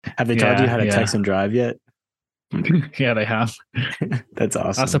Have they taught you how to text and drive yet? Yeah, they have. That's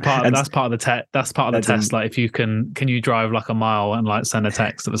awesome. That's part of the test. That's part of the test. Like, if you can you drive like a mile and like send a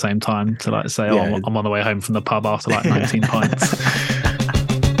text at the same time to like say, Yeah. I'm on the way home from the pub after like 19 pints.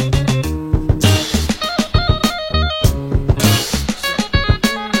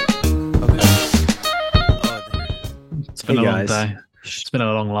 It's been a long day. It's been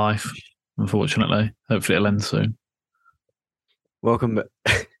a long life, unfortunately. Hopefully it'll end soon. Welcome back.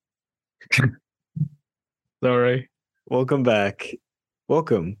 Sorry. Welcome back.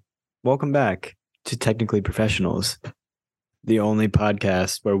 Welcome back to Technically Professionals, the only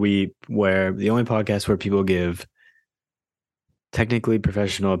podcast where people give technically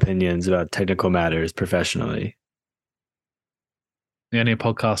professional opinions about technical matters professionally. The only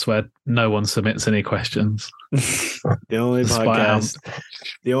podcast where no one submits any questions. The only podcast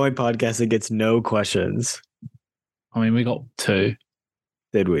that gets no questions. I mean, we got 2.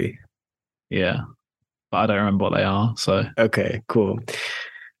 Did we? Yeah. But I don't remember what they are, so. Okay, cool.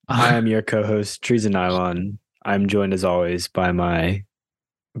 I am your co-host, Trees and Nylon. I'm joined as always by my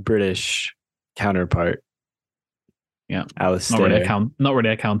British counterpart. Yeah. Alistair. Not really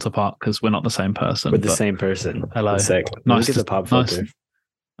a counterpart because we're not the same person. We're the same person. Hello. Nice. Look at the pop filter.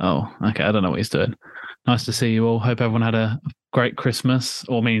 Oh, okay. I don't know what he's doing. Nice to see you all. Hope everyone had a great Christmas.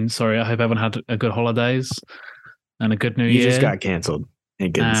 I hope everyone had a good holidays and a good New Year. You just got cancelled.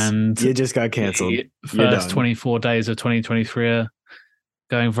 And you just got cancelled. First 24 days of 2023 are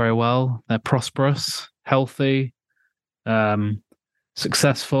going very well. They're prosperous, healthy,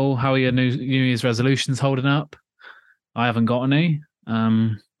 successful. How are your New Year's resolutions holding up? I haven't got any.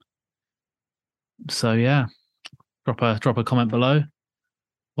 So yeah, drop a comment below.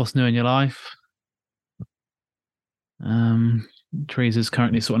 What's new in your life? Trees is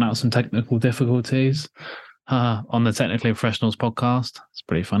currently sorting out some technical difficulties on the Technically Professionals podcast. It's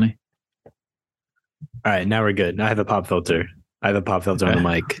pretty funny. All right, now we're good. Now I have a pop filter. On the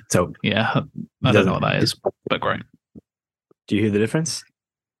mic. So yeah, I don't know what that is, but great. Do you hear the difference?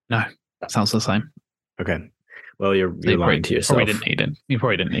 No, sounds the same. Okay. Well, you're lying to yourself. You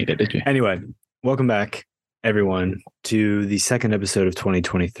probably didn't need it, did you? Anyway, welcome back, everyone, to the second episode of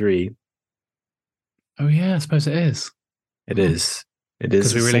 2023. Oh yeah, I suppose it is. It is.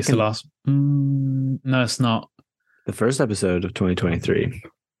 Because we released the last. No, it's not. The first episode of 2023.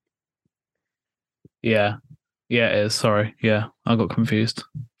 Yeah, it is. Sorry. Yeah, I got confused.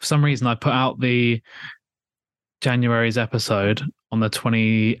 For some reason, I put out the January's episode on the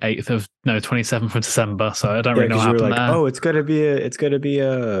 27th of December. So I don't really know what happened there. Oh, it's gonna be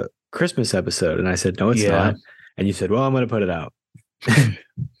a Christmas episode, and I said no, it's not. And you said, well, I'm gonna put it out.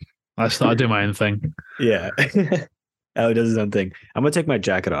 I started doing my own thing. Yeah. Oh, it does his own thing. I'm gonna take my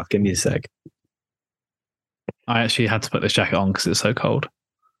jacket off. Give me a sec. I actually had to put this jacket on because it's so cold.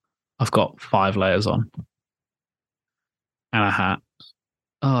 I've got 5 layers on. And a hat.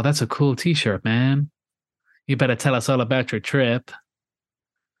 Oh, that's a cool t-shirt, man. You better tell us all about your trip.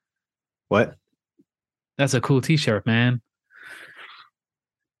 What? That's a cool t-shirt, man.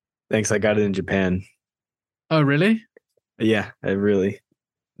 Thanks. I got it in Japan. Oh, really? Yeah, I really.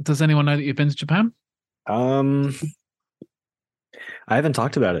 Does anyone know that you've been to Japan? I haven't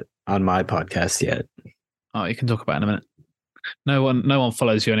talked about it on my podcast yet. Oh, you can talk about it in a minute. No one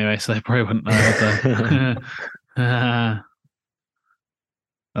follows you anyway, so they probably wouldn't know.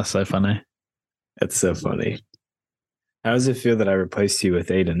 That's so funny. That's so funny. How does it feel that I replaced you with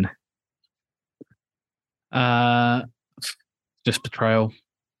Aiden? Just betrayal.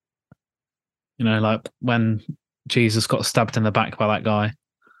 You know, like when Jesus got stabbed in the back by that guy.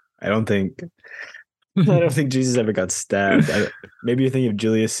 I don't think Jesus ever got stabbed. Maybe you're thinking of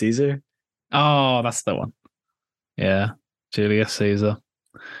Julius Caesar? Oh, that's the one. Yeah, Julius Caesar.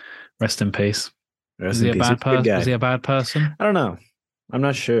 Rest in peace. Was he a bad person? Was he a bad person? I don't know. I'm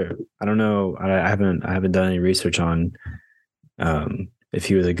not sure. I don't know. I haven't done any research on if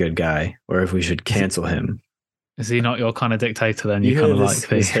he was a good guy or if we should cancel him. Is he not your kind of dictator then? You kind of like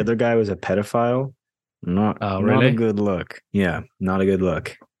this Hitler guy was a pedophile? Not a good look. Yeah, not a good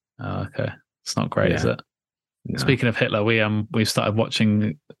look. Oh, okay. It's not great, is it? No. Speaking of Hitler, we've started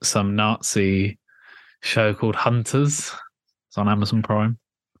watching some Nazi show called Hunters. It's on Amazon Prime.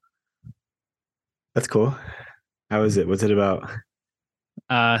 That's cool. How is it? What's it about?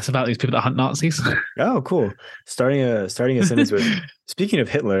 It's about these people that hunt Nazis. Oh, cool. Starting a sentence with speaking of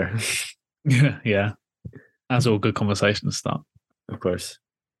Hitler. Yeah. As all good conversations start. Of course.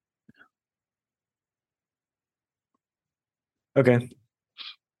 Okay.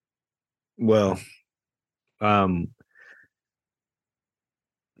 Well, sorry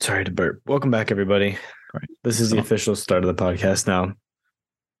to burp. Welcome back, everybody. Great. This is the official start of the podcast now.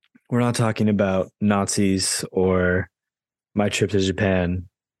 We're not talking about Nazis or my trip to Japan.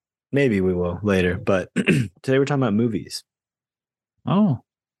 Maybe we will later, but today we're talking about movies. Oh,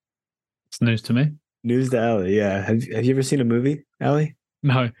 it's news to me. News to Allie. Yeah. Have you ever seen a movie, Allie?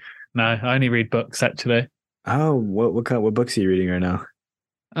 No, I only read books actually. Oh, what books are you reading right now?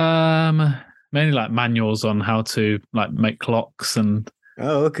 Mainly like manuals on how to like make clocks and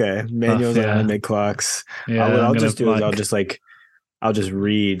Oh, okay. stuff. Manuals on how to Yeah, make clocks. yeah. What I'm I'll gonna just do is like. I'll just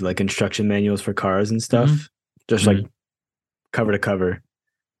read like instruction manuals for cars and Mm-hmm. stuff, just like cover to cover.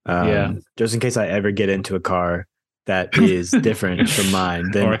 Yeah, Just in case I ever get into a car that is different from mine,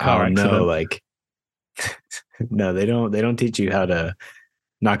 or then a car I'll know accident. like no, they don't teach you how to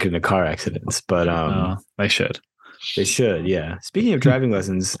not get into car accidents, but Oh, they should. they should, yeah. Speaking of driving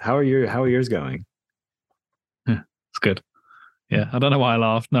lessons, how are yours going? It's good. Yeah, I don't know why I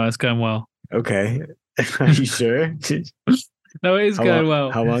laughed. No, it's going well. Okay. Are you sure? No, it is going well.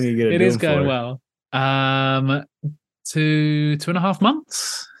 How long are you gonna It do is them going for? well. 2.5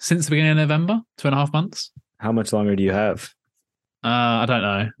 months since the beginning of November. 2.5 months. How much longer do you have? I don't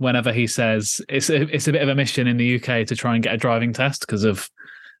know. Whenever he says it's a bit of a mission in the UK to try and get a driving test because of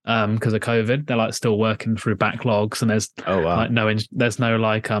COVID. They're like still working through backlogs, and there's Oh wow. like there's no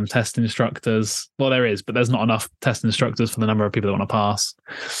like test instructors. Well, there is, but there's not enough test instructors for the number of people that want to pass.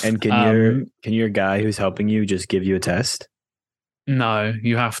 And can your guy who's helping you just give you a test? No,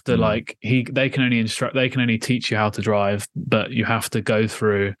 you have to like they can only teach you how to drive, but you have to go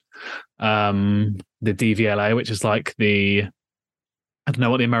through the DVLA, which is like I don't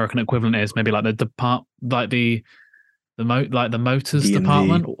know what the American equivalent is, maybe like the motors DMV.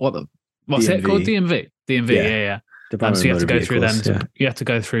 department. What's it called? DMV. DMV, Yeah. yeah. Department So you of have to Motor go through them Vehicles. you have to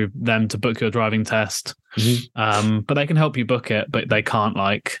go through them to book your driving test. Mhm. But they can help you book it, but they can't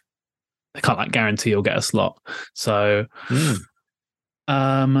guarantee you'll get a slot. So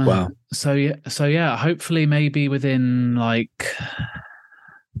Mm. Wow. so yeah, hopefully maybe within like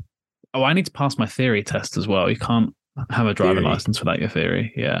I need to pass my theory test as well. You can't have a driving Theory. license without your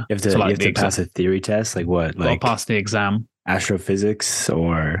theory. Yeah. You So have the to pass a theory test, like what? Got to Like pass the exam. astrophysics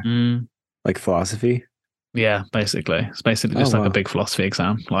or like philosophy? Yeah, basically. It's basically just like a big philosophy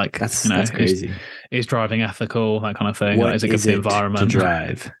exam. Like That's crazy. Is driving ethical, that kind of thing. What Is it good for the environment? to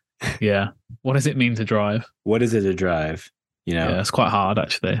drive? Yeah. What does it mean to drive? What is it to drive? You know, Yeah, it's quite hard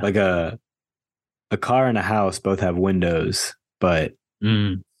actually. like a car and a house both have windows, but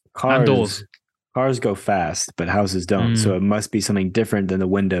And doors. cars go fast, but houses don't. So it must be something different than the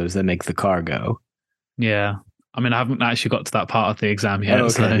windows that make the car go. Yeah. I mean, I haven't actually got to that part of the exam yet. Oh,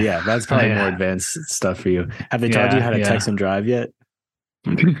 okay. So. Yeah, that's probably more advanced stuff for you. Have they taught you how to text and drive yet?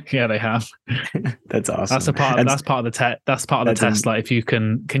 Yeah, they have. That's awesome. That's part of the test. That's part of the test. Like, if you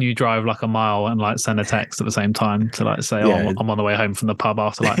can you drive like a mile and like send a text at the same time to like say, I'm on the way home from the pub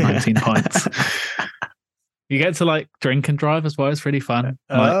after like 19 pints. You get to like drink and drive as well. It's really fun.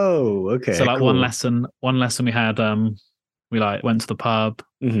 Like, okay. So like cool. one lesson we had, we like went to the pub.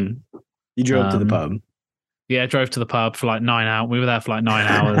 Mm-hmm. You drove to the pub. Yeah, drove to the pub for like 9 hours. We were there for like 9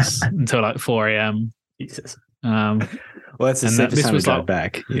 hours until like 4 a.m. Jesus. Well, that's the safest time to drive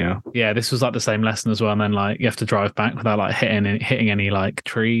back, you know? Yeah, this was like the same lesson as well. And then like you have to drive back without like hitting any like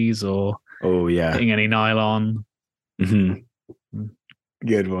trees or hitting any nylon. Mm-hmm.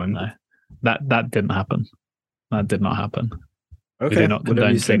 Good one. No, that didn't happen. That did not happen. Okay. We do not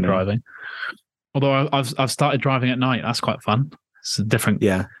condone drink driving. Although I've started driving at night. That's quite fun. It's a different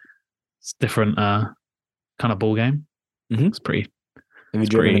kind of ball game. Mm-hmm. It's pretty. Have you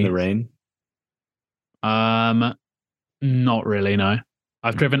driven in the rain? Not really. No,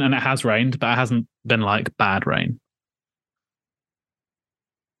 I've driven and it has rained, but it hasn't been like bad rain.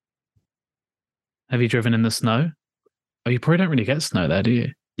 Have you driven in the snow? Oh, you probably don't really get snow there, do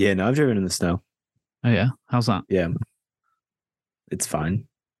you? Yeah, no, I've driven in the snow. Oh yeah, how's that? Yeah, it's fine.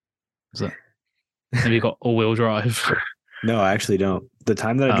 Is it? Have you got all-wheel drive? No, I actually don't. The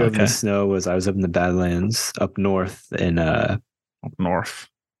time that I drove in the snow was I was up in the Badlands, up north in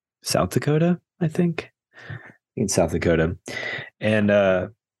South Dakota, I think. In South Dakota, and I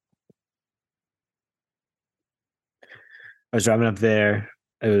was driving up there.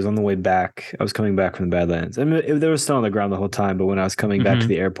 It was on the way back. I was coming back from the Badlands. I mean, there was snow on the ground the whole time, but when I was coming back to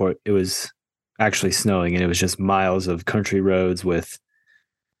the airport, it was actually snowing, and it was just miles of country roads with.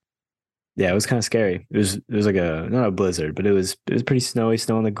 Yeah, it was kind of scary. It was like not a blizzard, but it was pretty snowy,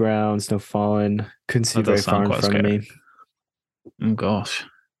 snow on the ground, snow falling. Couldn't see very far in front of me. Oh gosh.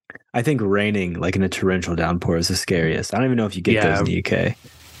 I think raining like in a torrential downpour is the scariest. I don't even know if you get those in the UK.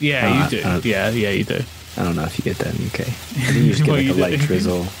 Yeah, you do. Yeah, you do. I don't know if you get that in the UK. I think you just get like a light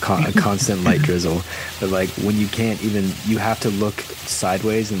drizzle, a constant light drizzle. But like when you can't even, you have to look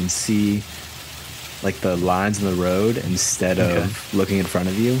sideways and see like the lines in the road instead of looking in front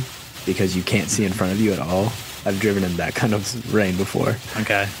of you because you can't see in front of you at all. I've driven in that kind of rain before.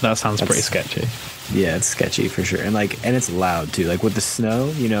 Okay, that sounds pretty sketchy. Yeah, it's sketchy for sure. And like, and it's loud too. Like with the snow,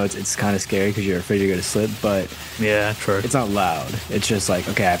 you know, it's kind of scary because you're afraid you're going to slip, but yeah, true. It's not loud. It's just like,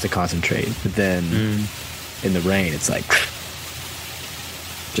 okay, I have to concentrate. But then in the rain, it's like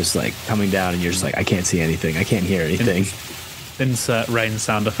just like coming down and you're just like, I can't see anything. I can't hear anything. Insert rain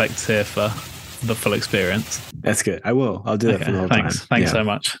sound effects here for the full experience. That's good. I will. I'll do that for the whole time. Thanks so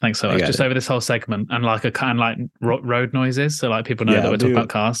much. Just over this whole segment and like a kind of like road noises, so like people know that we're talking about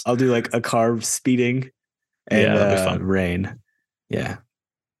cars. I'll do like a car speeding and that'll be fun. Rain. Yeah.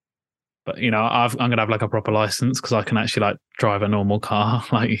 But you know, I'm gonna have like a proper license because I can actually like drive a normal car.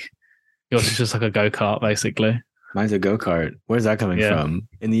 Like yours is just like a go-kart, basically. Mine's a go-kart. Where's that coming from?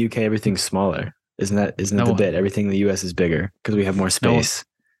 In the UK, everything's smaller. Isn't that the bit? Everything in the US is bigger because we have more space.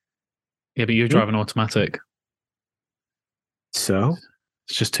 Yeah, but you drive an automatic. So?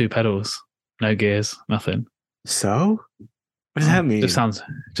 It's just 2 pedals, no gears, nothing. So? What does that mean? Just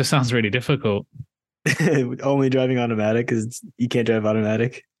sounds really difficult. Only driving automatic because you can't drive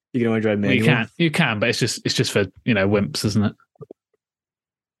automatic. You can only drive manual. Well, you can, but it's just for wimps, isn't it?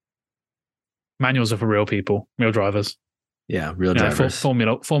 Manuals are for real people, real drivers. Yeah, real drivers.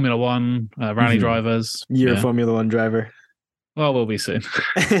 Formula One, rally drivers. You're a Formula One driver. Well, we'll be soon.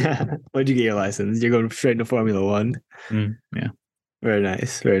 Where'd you get your license? You're going straight into Formula One. Yeah. Very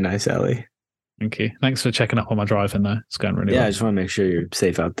nice, Ali. Thank you. Thanks for checking up on my driving, though. It's going really well. Yeah, I just want to make sure you're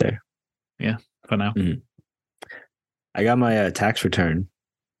safe out there. Yeah, for now. I got my tax return.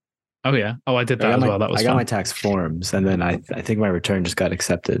 Oh yeah. Oh, I did that as well. That was I got my tax forms, and then I think my return just got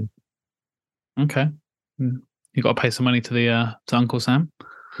accepted. Okay. You got to pay some money to to Uncle Sam?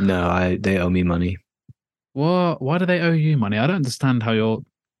 No, they owe me money. What? Why do they owe you money? I don't understand how your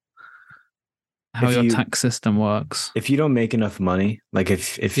tax system works. If you don't make enough money, like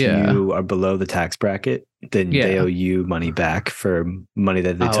if you are below the tax bracket, then they owe you money back for money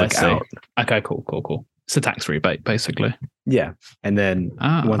that they took out. Okay, cool. It's a tax rebate, basically. Yeah. And then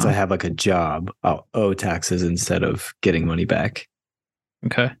once I have like a job, I'll owe taxes instead of getting money back.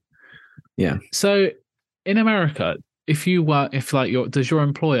 Okay. Yeah. So in America, does your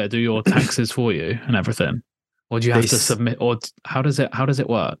employer do your taxes for you and everything? Or do you have to submit, or how does it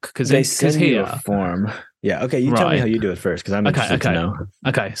work? Because they send you a form. Yeah. Okay. You tell me how you do it first, because I'm interested to know.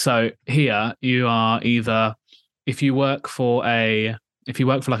 Okay. So here you are either, if you work for like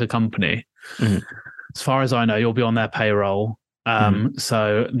a company, as far as I know, you'll be on their payroll.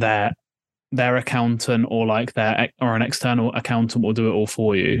 So their accountant or an external accountant will do it all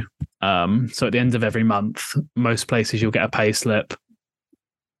for you. So at the end of every month, most places you'll get a pay slip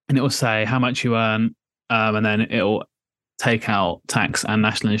and it will say how much you earn, and then it'll take out tax and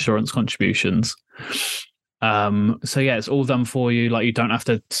national insurance contributions. So yeah, it's all done for you. Like you don't have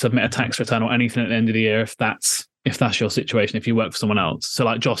to submit a tax return or anything at the end of the year if that's your situation, if you work for someone else. So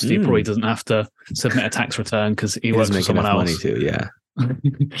like Josty probably doesn't have to submit a tax return because he works for someone else. Money too, yeah.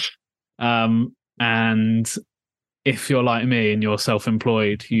 And if you're like me and you're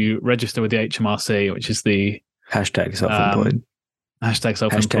self-employed, you register with the HMRC, which is the hashtag self-employed. Hashtag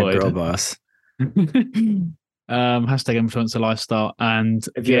self-employed. Hashtag girl boss. Hashtag influencer lifestyle. And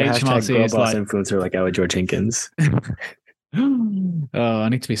if you're a hashtag girl boss influencer like Ella George Hinkins. I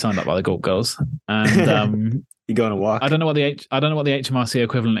need to be signed up by the Gold Girls. And you go on a walk. I don't know what the HMRC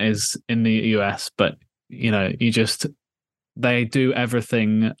equivalent is in the US, but they do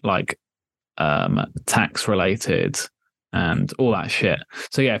everything like tax related and all that shit.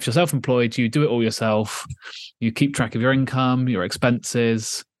 So yeah, if you're self-employed, you do it all yourself. You keep track of your income, your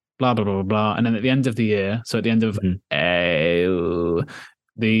expenses, blah blah blah blah blah. And then at the end of the year, so at the end of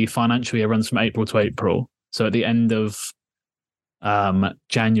the financial year runs from April to April. So at the end of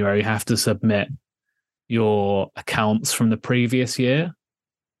January, you have to submit your accounts from the previous year.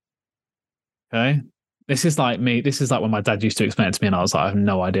 Okay. This is like when my dad used to explain it to me and I was like, I have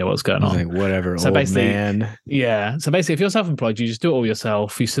no idea what's going on. Like, whatever, so old man. Yeah. So basically, if you're self-employed, you just do it all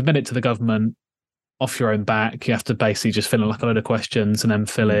yourself. You submit it to the government off your own back. You have to basically just fill in like a load of questions and then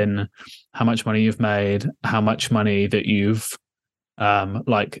fill in how much money you've made, how much money that you've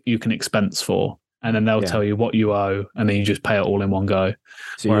you can expense for. And then they'll tell you what you owe, and then you just pay it all in one go.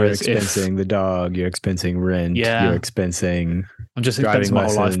 So whereas you're expensing the dog, you're expensing rent, you're expensing. I'm just expensing my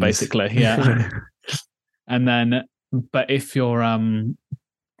whole life, basically. Yeah. And then, but if you're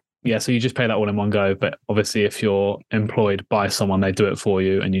Yeah, so you just pay that all in one go. But obviously, if you're employed by someone, they do it for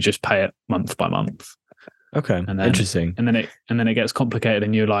you, and you just pay it month by month. Okay, And then interesting. and then it gets complicated,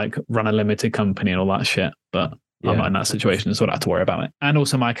 and you like run a limited company and all that shit. But I'm not in that situation, so I don't have to worry about it. And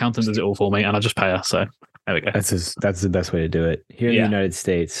also, my accountant does it all for me, and I just pay her. So there we go. That's the best way to do it. Here in the United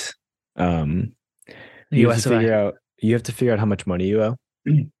States, The you have US to figure out how much money you owe.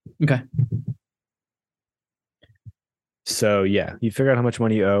 Okay. So yeah, you figure out how much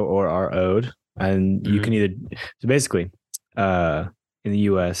money you owe or are owed, and you can either. So basically, in the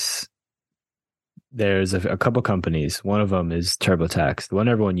U.S., there's a couple companies. One of them is TurboTax, the one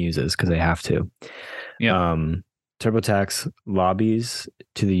everyone uses because they have to. Yeah. TurboTax lobbies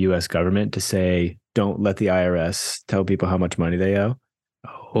to the U.S. government to say, don't let the IRS tell people how much money they owe.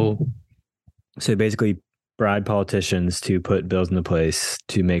 Oh. So basically, bribe politicians to put bills into place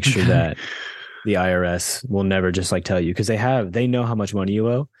to make sure that the IRS will never just like tell you, because they know how much money you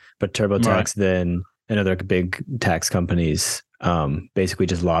owe, but TurboTax then and other big tax companies basically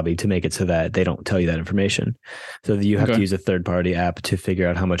just lobby to make it so that they don't tell you that information. So you have to use a third party app to figure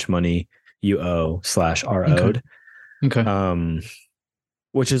out how much money you owe / are owed. Okay.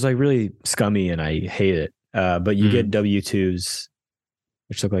 Which is like really scummy and I hate it. But you get W-2s,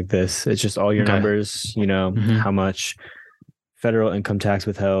 which look like this. It's just all your numbers, how much federal income tax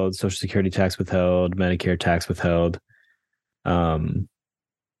withheld, Social Security tax withheld, Medicare tax withheld.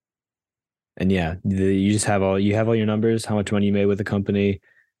 And yeah, you have all your numbers, how much money you made with the company.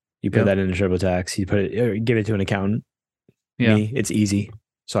 You put that in a TurboTax. You give it to an accountant. Yeah. Me, it's easy.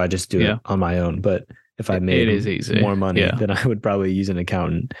 So I just do it on my own. But if I made more money, then I would probably use an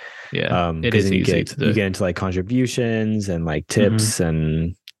accountant. Yeah. It is easy to do. You get into like contributions and like tips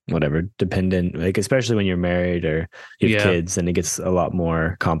and whatever, dependent, like especially when you're married or you have kids, and it gets a lot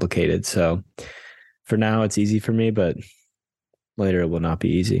more complicated. So for now it's easy for me, but later it will not be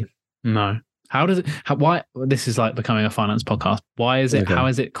easy. No. How does it, why, this is like becoming a finance podcast. Why is it, how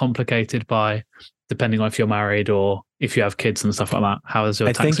is it complicated by, depending on if you're married or if you have kids and stuff like that? How is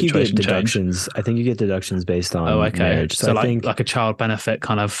your tax situation changed? I think you get deductions based on marriage. So I think like a child benefit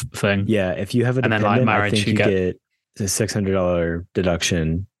kind of thing. Yeah. If you have a dependent, and then like marriage, I think you get a $600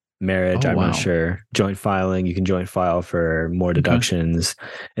 deduction. Marriage, I'm not sure. Joint filing, you can joint file for more deductions.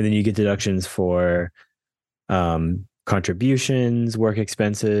 And then you get deductions for contributions, work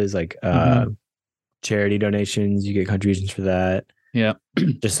expenses, like charity donations. You get contributions for that. Yeah.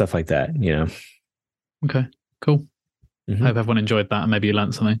 Just stuff like that, Okay, cool. I hope everyone enjoyed that and maybe you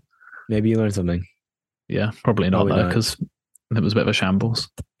learned something. Maybe you learned something. Yeah, probably not though, because it was a bit of a shambles.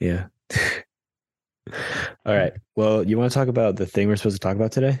 Yeah. All right. Well, you want to talk about the thing we're supposed to talk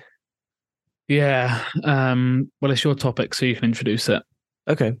about today? Yeah. Well, it's your topic, so you can introduce it.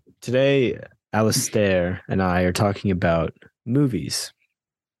 Okay. Today, Alistair and I are talking about movies.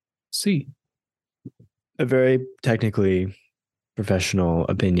 See. A very technically professional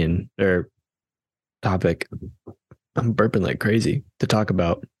opinion or topic. I'm burping like crazy to talk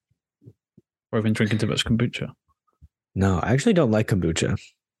about. Or I've been drinking too much kombucha. No, I actually don't like kombucha.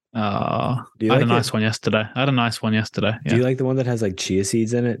 I had a nice one yesterday. Yeah. Do you like the one that has like chia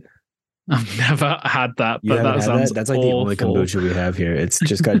seeds in it? I've never had that, but that sounds That's like awful. The only kombucha we have here. It's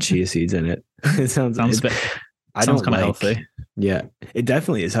just got chia seeds in it. It sounds a bit. I don't like. Healthy. Yeah, it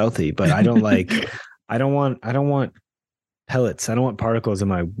definitely is healthy, but I don't like. I don't want pellets. I don't want particles in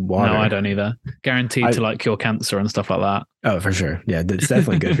my water. No, I don't either. Guaranteed to like cure cancer and stuff like that. Oh, for sure. Yeah, it's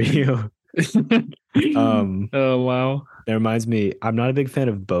definitely good for you. Oh wow. That reminds me, I'm not a big fan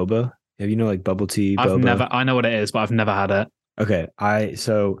of boba. Have you like bubble tea? I know what it is, but I've never had it. Okay. I've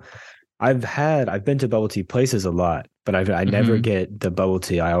been to bubble tea places a lot, but I never get the bubble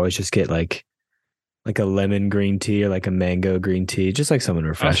tea. I always just get like a lemon green tea or like a mango green tea, just like something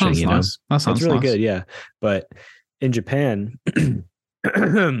refreshing, nice. That sounds really nice. good. Yeah. But in Japan, did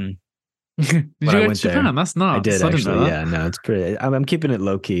you go to Japan? That's nuts. I did actually. Yeah, no, it's pretty. I'm keeping it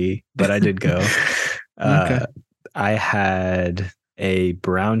low key, but I did go. Okay. I had a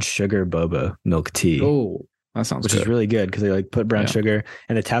brown sugar boba milk tea. Oh, that sounds which good. is really good because they like put brown sugar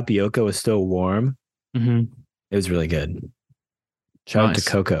and the tapioca was still warm. It was really good. Shout out to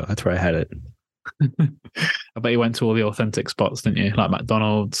Coco. That's where I had it. I bet you went to all the authentic spots, didn't you? Like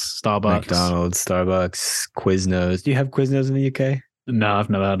McDonald's, Starbucks, Quiznos. Do you have Quiznos in the UK? No, I've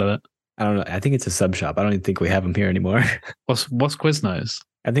never heard of it. I don't know. I think it's a sub shop. I don't even think we have them here anymore. What's Quiznos?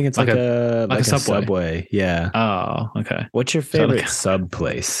 I think it's like a Subway. Yeah. Oh, okay. What's your favorite sub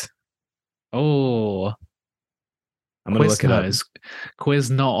place? Oh, I'm gonna look it up.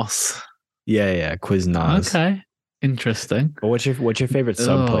 Quiznos. Yeah, Quiznos. Okay, interesting. Well, what's your favorite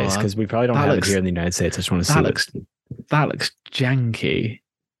sub place? Because we probably don't have it here in the United States. I just want to see. That looks janky.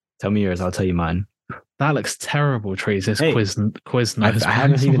 Tell me yours. I'll tell you mine. That looks terrible, Trees. This Hey, Quiznos. I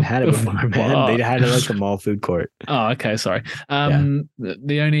haven't even had it before, man. They What? had it like the mall food court. Oh, okay, sorry. Yeah.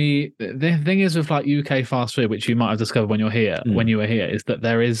 The thing is with like UK fast food, which you might have discovered when you were here, is that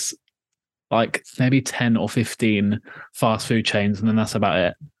there is like maybe 10 or 15 fast food chains, and then that's about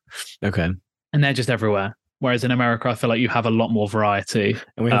it. Okay. And they're just everywhere. Whereas in America, I feel like you have a lot more variety.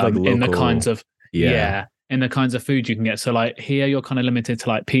 And we have like local, in the kinds of in the kinds of food you can get. So like here, you're kind of limited to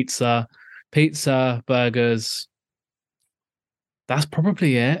like pizza, burgers. That's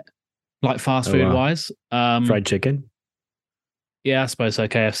probably it. Like fast food wise, fried chicken. Yeah, I suppose so.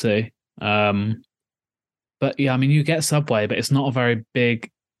 KFC. But yeah, I mean, you get Subway, but it's not a very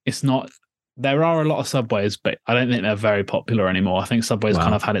big. It's not. There are a lot of Subways, but I don't think they're very popular anymore. I think Subway's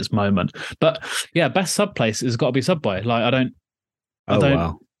kind of had its moment. But yeah, best sub place has got to be Subway. Like I don't.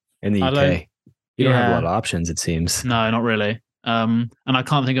 Wow. In the UK, you don't have a lot of options. It seems. No, not really. And I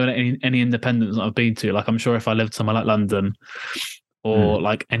can't think of any independents that I've been to. Like I'm sure if I lived somewhere like London or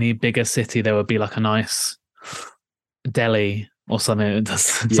like any bigger city, there would be like a nice deli or something that does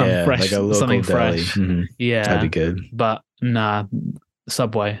something fresh, like a local something deli. fresh. Mm-hmm. Yeah, that'd be good. But nah,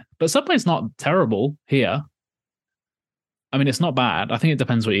 Subway. But Subway's not terrible here. I mean, it's not bad. I think it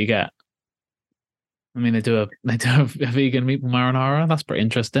depends what you get. I mean, they do a vegan meatball marinara. That's pretty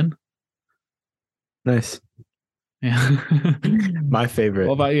interesting. Nice. Yeah. My favorite.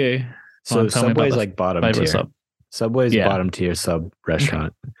 What about you? So Subway's like bottom tier. Sub. Subway's bottom tier sub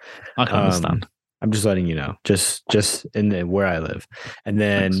restaurant. I can understand. I'm just letting you know, just in where I live. And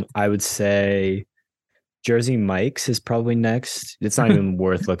then I would say Jersey Mike's is probably next. It's not even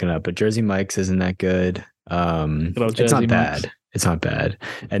worth looking up, but Jersey Mike's isn't that good. It's not bad. It's not bad.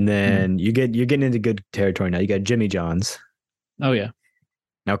 And then you're getting into good territory now. You got Jimmy John's. Oh yeah.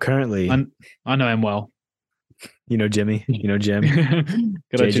 Now currently, I know him well. You know Jimmy. You know Jim.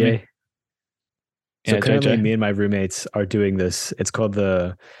 Good JJ. Jimmy. So currently, me and my roommates are doing this. It's called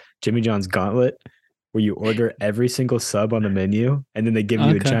the Jimmy John's Gauntlet, where you order every single sub on the menu, and then they give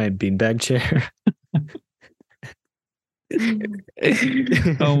you a giant beanbag chair.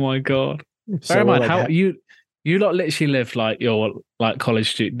 Oh my god! Bear in mind how you lot literally live like you're like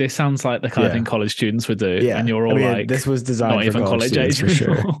college student. This sounds like the kind of thing college students would do, and you're all like, this was designed not for even college age for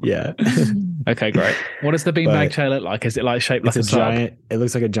sure. Yeah. Okay, great. What does the beanbag chair look like? Is it like shaped like a giant? It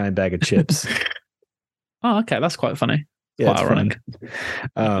looks like a giant bag of chips. Oh, okay, that's quite funny. Yeah, quite ironic.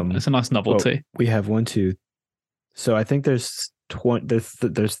 It's a nice novelty. Well, we have 1, 2. So I think there's 20.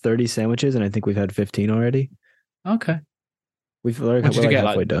 There's 30 sandwiches, and I think we've had 15 already. Okay. We're like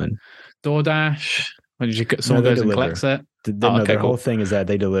halfway done. DoorDash. Or did you get someone goes and collects it? The whole thing is that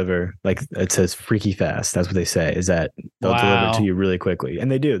they deliver, like it says freaky fast. That's what they say, is that they'll deliver to you really quickly.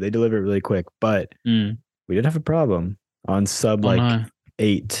 And they do. They deliver really quick. But we did have a problem on sub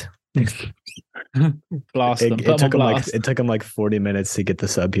 8. Blast them. It took them like 40 minutes to get the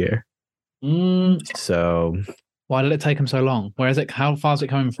sub here. So why did it take them so long? Where is it? How far is it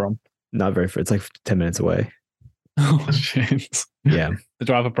coming from? Not very far. It's like 10 minutes away. Oh shit. Yeah. The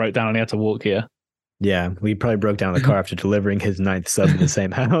driver broke down and he had to walk here. Yeah, we probably broke down the car after delivering his 9th sub in the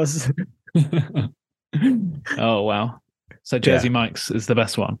same house. Oh wow! So Jersey Mike's is the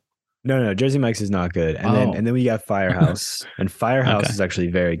best one. No, Jersey Mike's is not good. And then we got Firehouse, and Firehouse is actually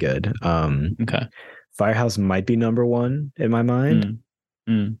very good. Okay. Firehouse might be number 1 in my mind.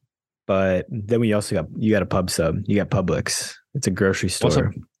 But then we also got a pub sub. You got Publix. It's a grocery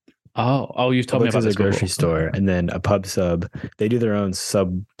store. You've told me about this. A grocery store, and then a pub sub. They do their own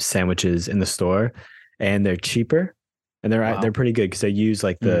sub sandwiches in the store, and they're cheaper, and they're pretty good because they use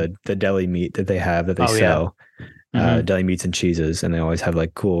like the deli meat that they have that they sell, deli meats and cheeses, and they always have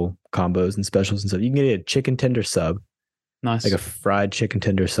like cool combos and specials and stuff. You can get a chicken tender sub, nice, like a fried chicken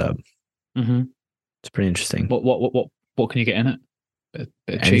tender sub. It's pretty interesting. What can you get in it? Bit of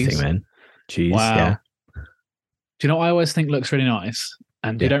Anything, cheese, man. Cheese. Wow. Yeah. Do you know what I always think looks really nice?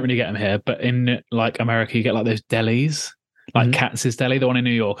 And you don't really get them here, but in like America, you get like those delis, like Katz's Deli, the one in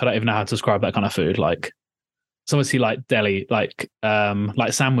New York. I don't even know how to describe that kind of food. Like it's obviously like deli, like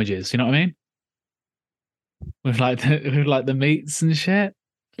sandwiches. You know what I mean? With like the meats and shit.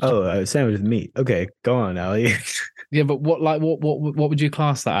 Oh, a sandwich with meat. Okay, go on, Ali. Yeah, but what would you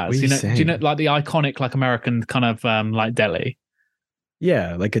class that as? Do you know like the iconic like American kind of like deli?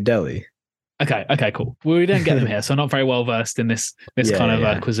 Yeah, like a deli. Okay, cool. Well, we don't get them here, so I'm not very well versed in this kind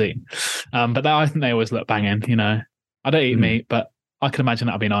of cuisine. But I think they always look banging. You know, I don't eat meat, but I can imagine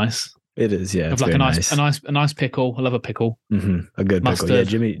that'd be nice. It is, yeah. It's like a nice pickle. I love a pickle. A good Mustard.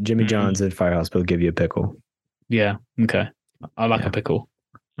 pickle. Yeah, Jimmy John's and Firehouse will give you a pickle. Yeah. Okay. I like a pickle.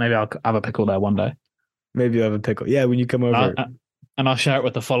 Maybe I'll have a pickle there one day. Maybe you'll have a pickle. Yeah, when you come over. and I'll share it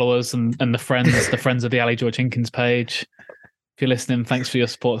with the followers and the friends of the Ali George Hinkins page. If you're listening, thanks for your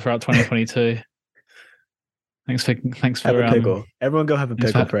support throughout 2022. Thanks for have a pickle. Everyone go have a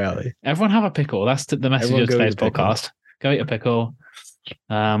pickle for Ali. Everyone have a pickle. That's the message of today's podcast. Go eat a pickle.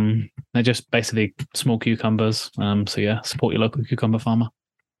 They're just basically small cucumbers. So yeah, support your local cucumber farmer.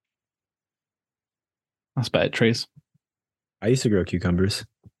 That's better trees. I used to grow cucumbers.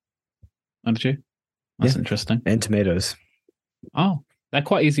 Oh, did you? That's interesting. And tomatoes. Oh, they're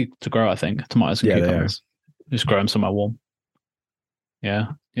quite easy to grow, I think. Tomatoes and cucumbers. Just grow them somewhere warm. Yeah.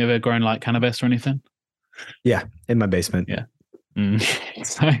 You ever grown like cannabis or anything? Yeah, in my basement. Yeah.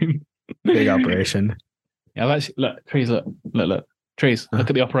 Same. Big operation. Yeah, I've actually look, trees, look. Trees,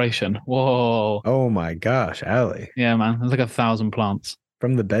 look at the operation. Whoa. Oh my gosh, Ali. Yeah, man. There's like 1,000 plants.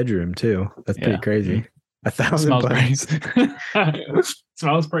 From the bedroom too. That's pretty crazy. 1,000 plants.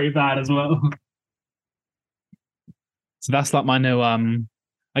 Smells pretty bad as well. So that's like my new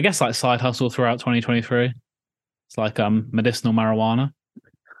I guess like side hustle throughout 2023. It's like medicinal marijuana.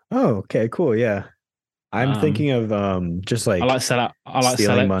 Oh, okay, cool. Yeah. I'm thinking of just like I sell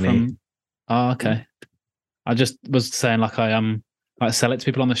it money. From, oh, okay. I just was saying like I like sell it to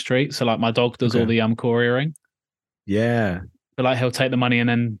people on the street. So like my dog does all the couriering. Yeah. But like he'll take the money and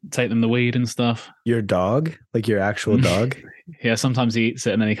then take them the weed and stuff. Your dog? Like your actual dog? Yeah, sometimes he eats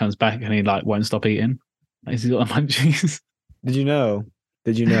it and then he comes back and he like won't stop eating. He's got the munchies. Did you know?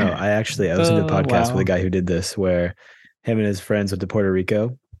 I listened to a podcast with a guy who did this where him and his friends went to Puerto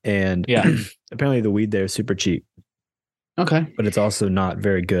Rico and apparently the weed there is super cheap. Okay. But it's also not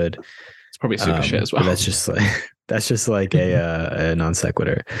very good. It's probably super shit as well. But that's just like a non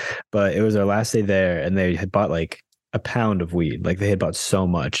sequitur. But it was our last day there and they had bought like a pound of weed. Like they had bought so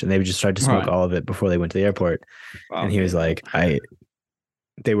much and they just tried to smoke all of it before they went to the airport. Wow. And he was like,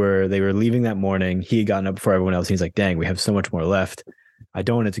 they were leaving that morning. He had gotten up before everyone else. He's like, dang, we have so much more left. I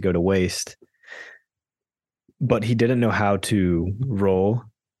don't want it to go to waste. But he didn't know how to roll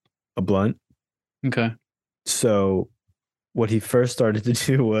a blunt. Okay. So what he first started to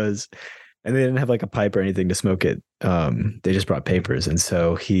do was, and they didn't have like a pipe or anything to smoke it. They just brought papers. And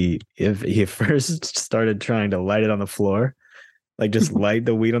so he first started trying to light it on the floor, like just light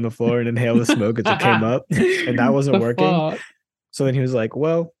the weed on the floor and inhale the smoke as it came up. And that wasn't working. Fuck? So then he was like,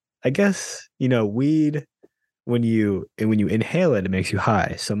 well, I guess, weed, when you inhale it, it makes you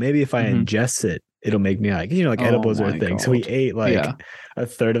high. So maybe if I ingest it, it'll make me high. Like edibles are a thing. God. So he ate like a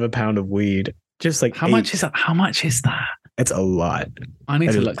third of a pound of weed. Just like how much is that? How much is that? It's a lot. I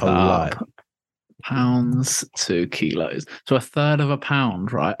need to look that up. Pounds to kilos. So a third of a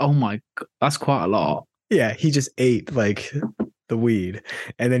pound, right? Oh my God. That's quite a lot. Yeah. He just ate like the weed.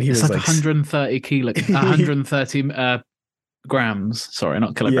 And then he was like 130 kilos, 130 grams. Sorry,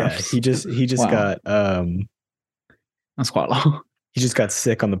 not kilograms. Yeah. He just got that's quite a lot. He just got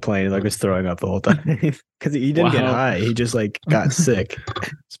sick on the plane and like was throwing up the whole time because he didn't get high. He just like got sick.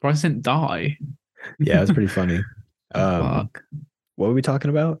 Surprised he didn't die. Yeah, it was pretty funny. Fuck. What were we talking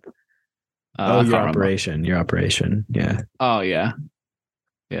about? Your operation. Your operation. Yeah. Oh yeah.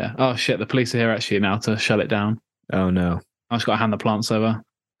 Yeah. Oh shit. The police are here actually now to shut it down. Oh no. I just got to hand the plants over.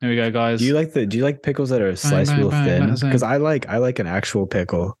 Here we go, guys. Do you like pickles that are sliced real thin? Because I like an actual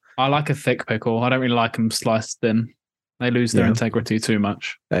pickle. I like a thick pickle. I don't really like them sliced thin. They lose their integrity too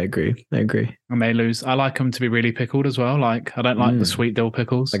much. I agree. And they lose. I like them to be really pickled as well. Like I don't like the sweet dill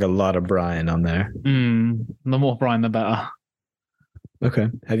pickles. Like a lot of brine on there. The more brine, the better. Okay.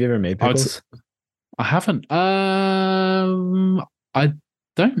 Have you ever made pickles? I haven't. I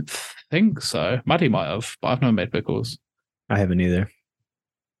don't think so. Maddie might have, but I've never made pickles. I haven't either.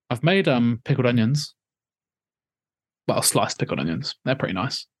 I've made pickled onions. Well, sliced pickled onions. They're pretty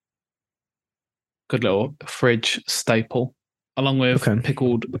nice. Good little fridge staple, along with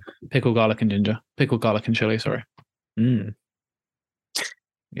pickled garlic and ginger, pickled garlic and chili. Sorry. Yeah.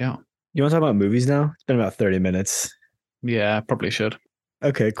 You want to talk about movies now? It's been about 30 minutes. Yeah, probably should.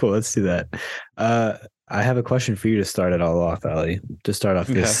 Okay, cool. Let's do that. I have a question for you to start it all off, Ali. To start off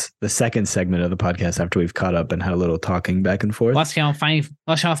the second segment of the podcast after we've caught up and had a little talking back and forth. What's your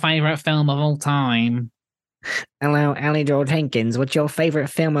favorite film of all time? Hello, Ali George Hankins. What's your favorite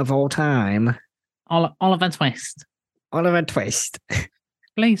film of all time? Oliver Twist. Oliver Twist.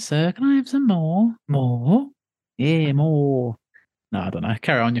 Please, sir, can I have some more? More? Yeah, more. No, I don't know.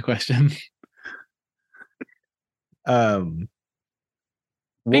 Carry on your question.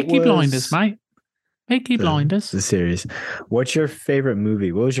 Peaky Blinders, mate. Peaky Blinders. The series. What's your favorite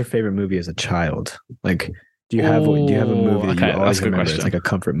movie? What was your favorite movie as a child? Like, do you have a movie that you always remember? It's like a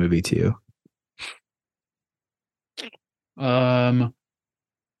comfort movie to you.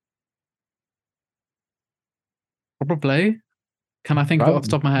 Probably Can I think of it off the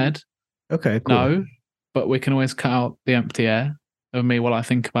top of my head? Okay, cool. No, but we can always cut out the empty air of me while I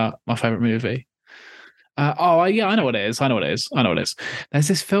think about my favorite movie. Yeah, I know what it is. I know what it is.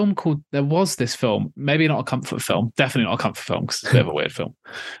 There was this film, maybe not a comfort film, definitely not a comfort film because it's a bit of a weird film.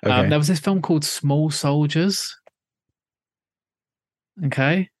 Okay. There was this film called Small Soldiers.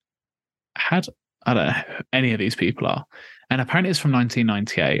 Okay. I don't know who any of these people are. And apparently it's from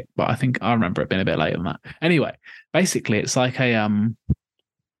 1998, but I think I remember it being a bit later than that. Anyway, basically it's like a a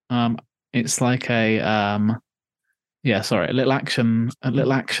little action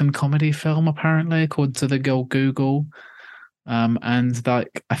comedy film apparently, according to the girl Google. And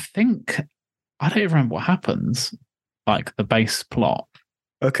like I don't even remember what happens, like the base plot.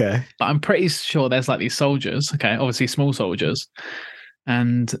 Okay. But I'm pretty sure there's like these soldiers, okay, obviously small soldiers,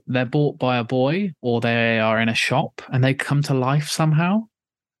 and they're bought by a boy or they are in a shop and they come to life somehow.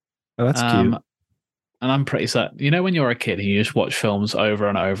 Oh, that's cute. And I'm pretty certain, when you're a kid and you just watch films over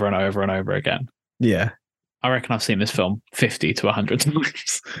and over and over and over again. Yeah. I reckon I've seen this film 50 to 100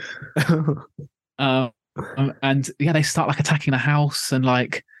 times. And yeah, they start like attacking the house and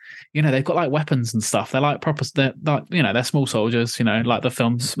like, they've got like weapons and stuff. They're like proper, they're like, they're small soldiers, like the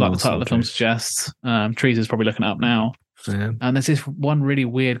film, like the title of the film suggests. Trees is probably looking it up now. Yeah. And there's this one really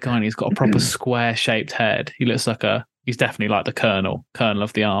weird guy and he's got a proper square shaped head. He looks like he's definitely like the colonel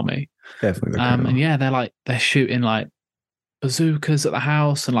of the army. Definitely the colonel. And yeah, they're shooting like bazookas at the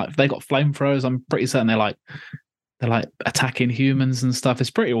house and like they got flamethrowers. I'm pretty certain they're like attacking humans and stuff. It's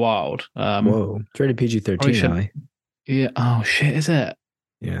pretty wild. Whoa, it's rated PG-13. Yeah. Oh shit, is it?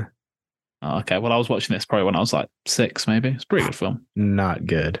 Yeah. Oh, okay. Well, I was watching this probably when I was like 6, maybe. It's a pretty good film. Not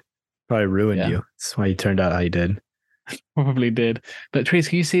good. Probably ruined you. That's why you turned out how you did. Probably did. But Trees,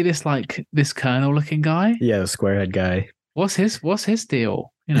 can you see this this colonel looking guy? Yeah, the squarehead guy. What's his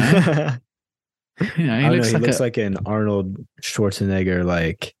deal? He looks like an Arnold Schwarzenegger,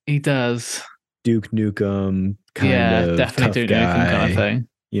 like he does. Duke Nukem kind of definitely Duke Nukem kind of thing.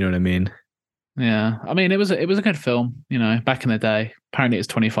 You know what I mean? Yeah, I mean it was a good film. Back in the day. Apparently, it's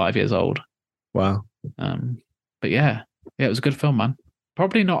 25 years old. Wow. But yeah, it was a good film, man.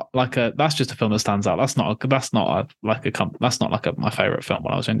 Probably not like that's just a film that stands out. That's not my favorite film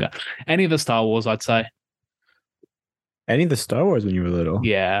when I was younger. Any of the Star Wars, I'd say. Any of the Star Wars when you were little?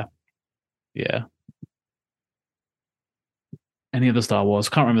 Yeah. Any of the Star Wars,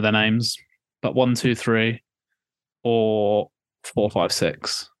 can't remember their names, but 1, 2, 3, or 4, 5,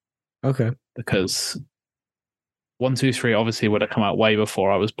 6. Okay. Because 1, 2, 3 obviously would have come out way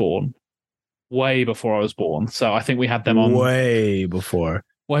before I was born. So I think we had them on way before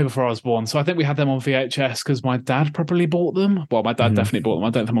I was born. So I think we had them on VHS because my dad probably bought them. Well, my dad definitely bought them.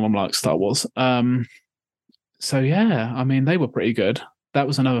 I don't think my mum likes Star Wars. So yeah, I mean they were pretty good. That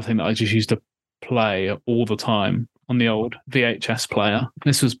was another thing that I just used to play all the time on the old VHS player.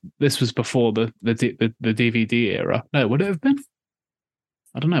 This was before the DVD era. No, would it have been?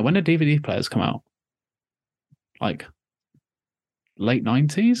 I don't know. When did DVD players come out? Like late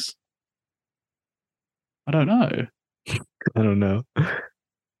 90s? I don't know.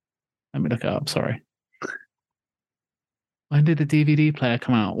 Let me look it up. Sorry. When did the DVD player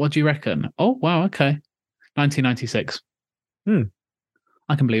come out? What do you reckon? Oh, wow. Okay. 1996. I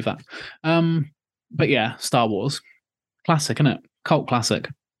can believe that. But yeah, Star Wars. Classic, isn't it? Cult classic.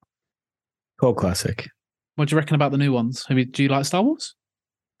 What do you reckon about the new ones? Do you like Star Wars?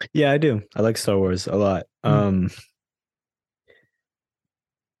 Yeah, I do. I like Star Wars a lot.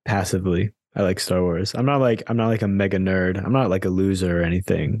 Passively, I like Star Wars. I'm not like a mega nerd. I'm not like a loser or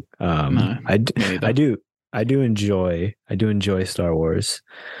anything. No, I do enjoy Star Wars.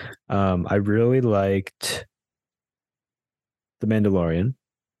 I really liked The Mandalorian.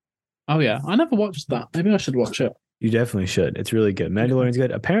 Oh yeah, I never watched that. Maybe I should watch it. You definitely should. It's really good. Mandalorian's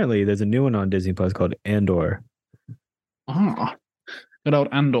good. Apparently, there's a new one on Disney Plus called Andor. Ah, good old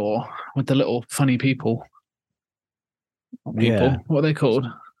Andor with the little funny people. Yeah. What are they called?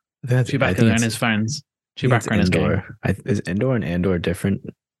 Chewbacca and his friends. Chewbacca and his gang. Is Endor and Andor different?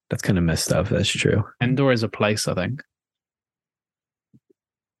 That's kind of messed up. That's true. Endor is a place, I think.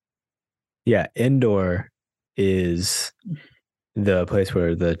 Yeah, Endor is the place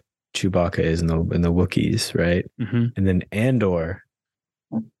where the Chewbacca is in the Wookiees, right? Mm-hmm. And then Andor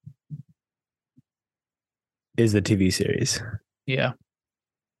is the TV series. Yeah,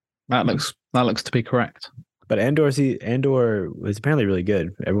 that looks to be correct. But Andor was apparently really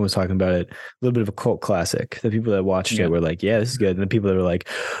good. Everyone's talking about it. A little bit of a cult classic. The people that watched it were like, "Yeah, this is good." And the people that were like,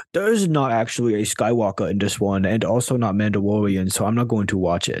 "There's not actually a Skywalker in this one, and also not Mandalorian, so I'm not going to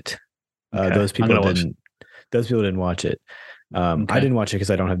watch it." Okay. Those people didn't watch it. I Okay. didn't watch it because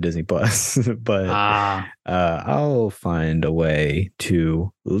I don't have Disney Plus, but Ah, I'll find a way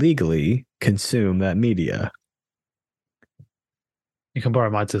to legally consume that media. you can borrow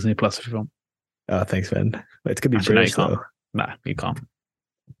my Disney Plus if you want. Oh, thanks, man. It's gonna be Actually, no, you British can't. though. Nah, you can't.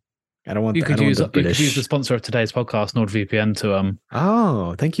 I don't want. You I could don't want use the you could use British. the sponsor of today's podcast, NordVPN, to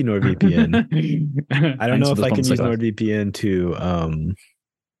Oh, thank you, NordVPN. I don't Thanks know for if the I can sponsor, use guys. NordVPN to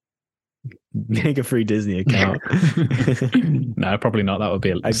make a free Disney account. No, probably not. That would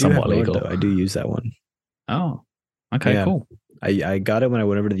be I do have somewhat Nord illegal. though. I do use that one. Oh, okay, Yeah. cool. I got it when I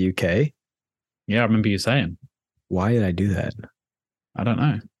went over to the UK. Yeah, I remember you saying. Why did I do that? I don't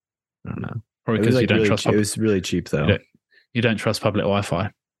know. I don't know. Probably It was because you like don't really. trust It was really cheap though. you don't trust public Wi-Fi.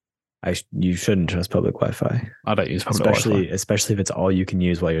 You shouldn't trust public Wi-Fi, I don't use public Wi-Fi. especially if it's all you can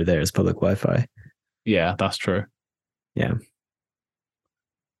use while you're there is public Wi-Fi. Yeah, that's true. Yeah.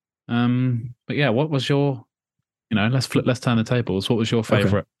 But yeah, what was your? Let's turn the tables. What was your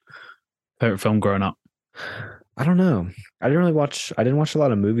favorite film growing up? I don't know. I didn't watch a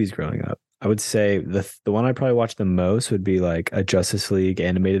lot of movies growing up. I would say the one I probably watched the most would be like a Justice League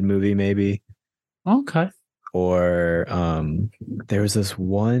animated movie, maybe. Okay. Or there was this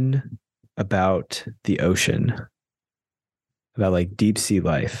one about the ocean, about like deep sea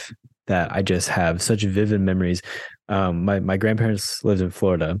life that I just have such vivid memories. My grandparents lived in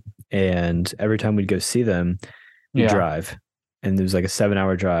Florida, and every time we'd go see them, we'd drive. And it was like a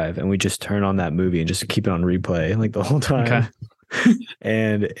 7-hour drive, and we just turn on that movie and just keep it on replay like the whole time. Okay.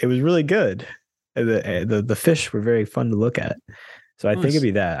 And it was really good. The fish were very fun to look at. So I think it'd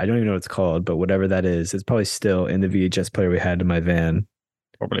be that. I don't even know what it's called, but whatever that is, it's probably still in the VHS player we had in my van.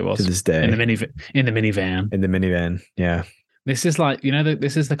 Probably was to this day. In the minivan. In the minivan, yeah. This is like,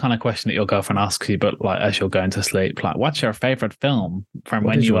 this is the kind of question that your girlfriend asks you, but like as you're going to sleep, like, what's your favorite film from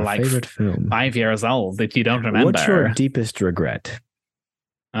when you were like 5 years old that you don't remember? What's your deepest regret?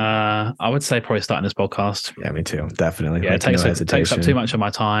 I would say probably starting this podcast. Yeah, me too. Definitely. Yeah, it takes up too much of my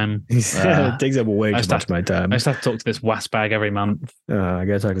time. It takes up way too much of my time. I just have to talk to this waspbag every month. I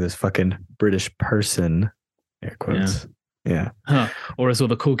gotta talk to this fucking British person. Air quotes. Yeah. Or as all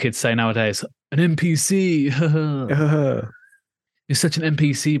the cool kids say nowadays, an NPC. You're such an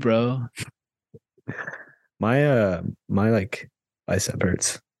NPC, bro. My like bicep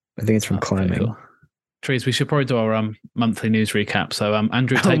hurts. I think it's from climbing. Cool. Trees, we should probably do our monthly news recap. So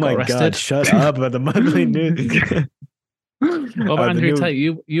Andrew Tate got arrested. God, shut up about the monthly news. Well, Andrew Tate,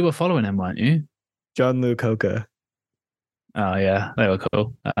 you were following him, weren't you? John Luke Hoka. Oh yeah, they were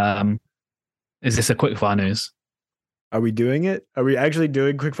cool. Is this a quickfire news? Are we doing it? Are we actually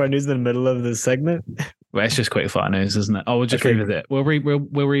doing quickfire news in the middle of this segment? Well, it's just quickfire news, isn't it? Oh, we'll just revisit it. We'll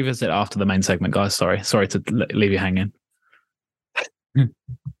revisit it after the main segment, guys. Sorry to leave you hanging.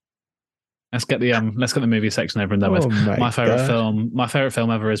 Let's get the movie section over and done with. My favorite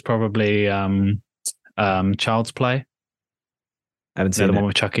film ever is probably Child's Play. I haven't seen the one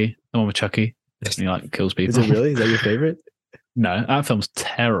with Chucky. The one with Chucky. He like kills people. Is it really? Is that your favorite? No, that film's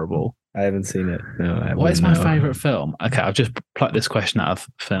terrible. I haven't seen it. No. What is my favorite film? Okay, I've just plucked this question out of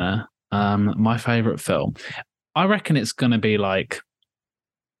thin air. My favorite film. I reckon it's gonna be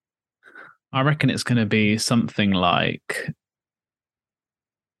something like.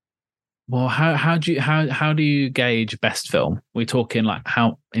 Well, how do you gauge best film? Are we talking like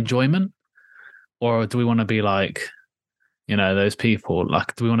how enjoyment, or do we want to be like, those people?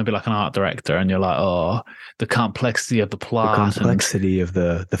 Like, do we want to be like an art director and you're like, oh, the complexity of the plot, the complexity of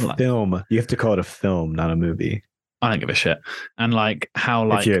the film. You have to call it a film, not a movie. I don't give a shit. And like how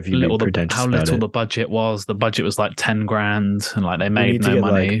like little the budget was. The budget was like 10 grand, and like they made no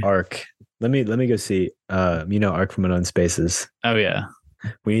money. Like Ark. Let me go see. Ark from Unknown Spaces. Oh yeah.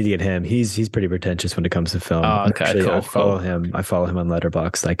 We need to get him. He's pretty pretentious when it comes to film. Oh, okay, actually, cool. I follow him on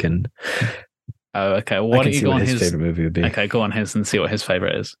Letterboxd. I can. Oh, okay. Well, why don't you go on his favorite movie would be? Okay, go on his and see what his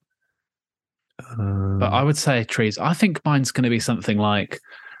favorite is. But I would say Trees. I think mine's going to be something like,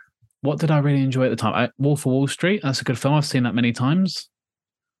 what did I really enjoy at the time? Wolf of Wall Street. That's a good film. I've seen that many times.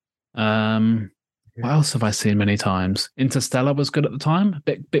 What else have I seen many times? Interstellar was good at the time.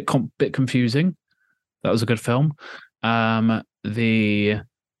 Bit confusing. That was a good film. That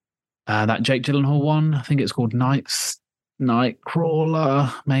Jake Gyllenhaal one, I think it's called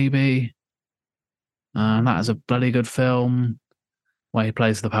Nightcrawler, maybe. That is a bloody good film where he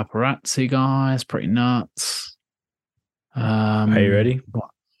plays the paparazzi guy. It's pretty nuts. Are you ready?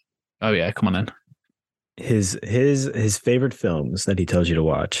 Oh yeah, come on in. His favorite films that he tells you to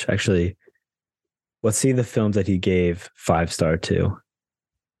watch. Actually, let's see the films that he gave 5-star to.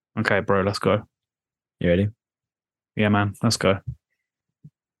 Okay, bro, let's go. You ready? Yeah, man, let's go.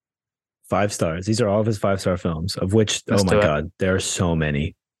 5 stars. These are all of his 5-star films, of which, Let's oh my do it. God, there are so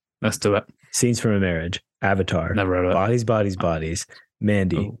many. Let's do it. Scenes from a Marriage, Avatar, Never heard of it. Bodies, Bodies, Bodies,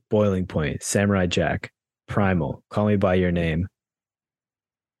 Mandy, Oh. Boiling Point, Samurai Jack, Primal, Call Me By Your Name.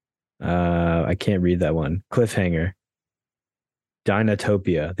 I can't read that one. Cliffhanger,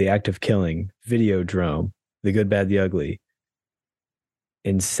 Dinotopia, The Act of Killing, Videodrome, The Good, Bad, the Ugly,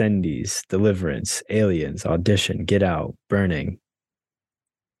 Incendies, Deliverance, Aliens, Audition, Get Out, Burning,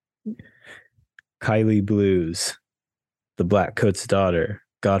 Kylie Blues, The Black Coat's Daughter,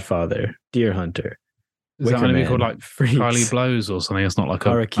 Godfather, Deer Hunter, Is that Wicker going to be Man, called like Freaks, Kylie Blows or something? It's not like a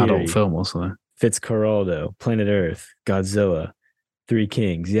Harakiri. adult film or something. Fitzcarraldo, Planet Earth, Godzilla, Three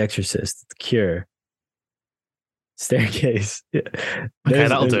Kings, The Exorcist, The Cure, Staircase. Okay,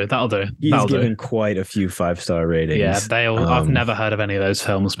 that'll do. That'll do. He's That'll given do. quite a few 5-star ratings. Yeah, they all. I've never heard of any of those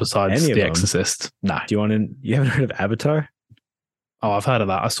films besides any of The them? Exorcist. No. Do you want to? You haven't heard of Avatar? Oh, I've heard of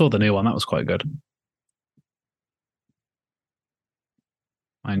that. I saw the new one. That was quite good.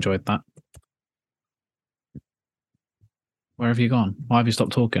 I enjoyed that. Where have you gone? Why have you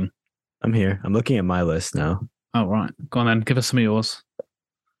stopped talking? I'm here. I'm looking at my list now. Oh, right. Go on then. Give us some of yours.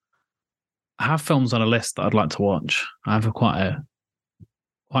 I have films on a list that I'd like to watch. I have quite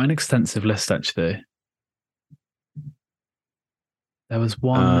an extensive list, actually. There was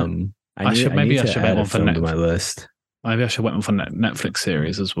one. I should make one for my list. Maybe I should wait for Netflix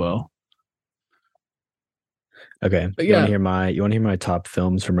series as well. Okay. But you want to hear my top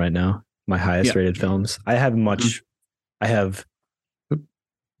films from right now? My highest rated films. I have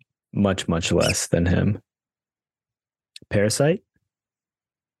much less than him. Parasite?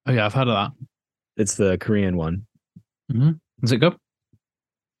 Oh yeah, I've heard of that. It's the Korean one. Mm-hmm. Is it good?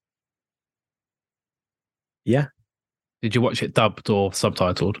 Yeah. Did you watch it dubbed or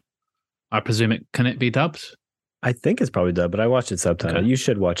subtitled? I presume can it be dubbed? I think it's probably dubbed, but I watched it subtitled. Okay. You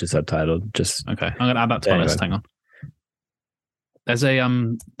should watch it subtitled. Just okay. I'm gonna add that to my list. Hang on.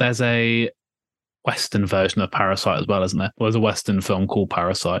 There's a Western version of Parasite as well, isn't there? Well, there's a Western film called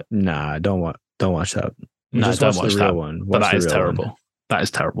Parasite. Nah, don't watch that. No, just don't watch watch the that real one. But that is real terrible. One. That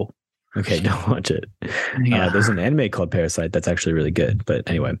is terrible. Okay, don't watch it. Yeah. There's an anime called Parasite that's actually really good. But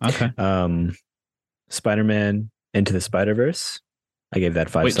anyway, okay. Spider-Man Into the Spider-Verse. I gave that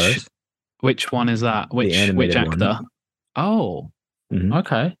 5 stars. Which one is that? Which actor? One. Oh,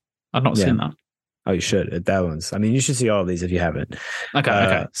 okay. I've not seen that. Oh, you should. That one's. I mean, you should see all of these if you haven't.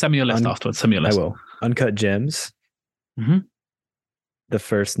 Okay. Send me your list afterwards. Send me your list. I will. Uncut Gems. Mm-hmm. The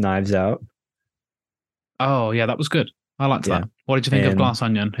first Knives Out. Oh yeah, that was good. I liked that. What did you think of Glass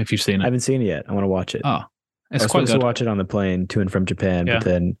Onion? If you've seen it, I haven't seen it yet. I want to watch it. Oh, it's I was quite supposed good. to watch it on the plane to and from Japan, but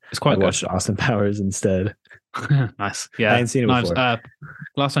then it's quite I watched Austin Powers instead. Nice. Yeah, I hadn't seen it before.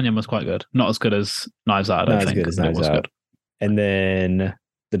 Glass Onion was quite good. Not as good as Knives Out. I don't think. Not as good as Knives Out. Good. And then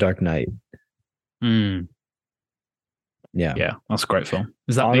The Dark Knight. Yeah, that's a great film.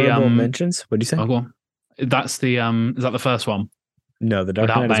 Is that honorable mentions? What do you say? Oh, go on. That's the Is that the first one? No, The Dark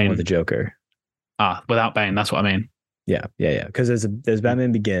Knight is one with the Joker. Without Bane. That's what I mean. Yeah. Because there's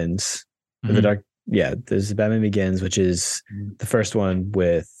Batman Begins. Mm-hmm. There's Batman Begins, which is the first one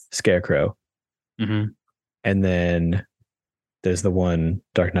with Scarecrow. Mm-hmm. And then there's the one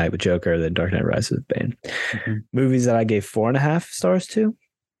Dark Knight with Joker, then Dark Knight Rises with Bane. Mm-hmm. Movies that I gave 4.5 stars to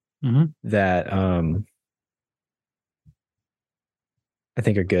that I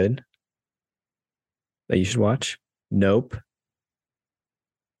think are good that you should watch. Nope.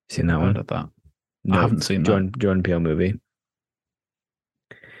 Seen that one? Of that. Nope. I haven't seen that. Jordan Peele movie.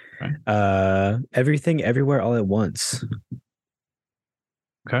 Okay. Everything Everywhere All at Once.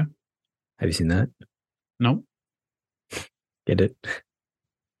 Okay. Have you seen that? No. Get it?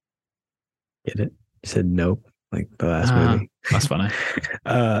 You said nope, like the last movie. That's funny.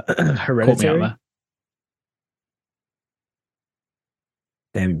 Hereditary.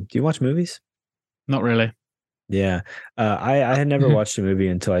 Damn, do you watch movies? Not really. Yeah. I had never watched a movie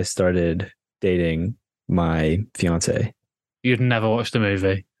until I started dating my fiance. You'd never watched a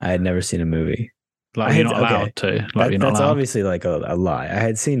movie? I had never seen a movie. Like you're not allowed to. Like that's obviously like a lie. I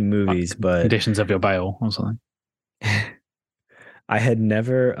had seen movies, but conditions of your bail or something. I had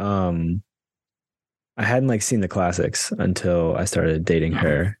never I hadn't like seen the classics until I started dating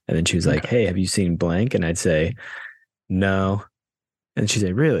her. And then she was like, "Hey, have you seen blank?" And I'd say, "No." And she'd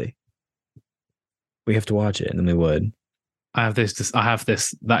say, "Really? We have to watch it." And then we would. I have this.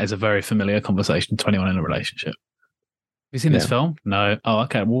 That is a very familiar conversation to anyone in a relationship. Have you seen this film? No. Oh,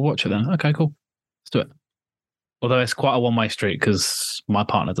 okay. We'll watch it then. Okay, cool. Let's do it. Although it's quite a one-way street because my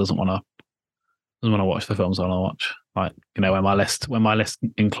partner doesn't want to watch the films I want to watch. Like, you know, when my list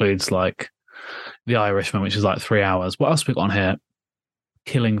includes like The Irishman, which is like 3 hours. What else have we got on here?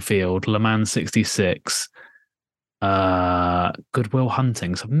 Killing Field, Le Mans 66, Good Will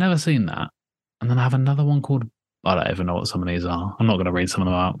Hunting. So I've never seen that. And then I have another one called, I don't even know what some of these are. I'm not going to read some of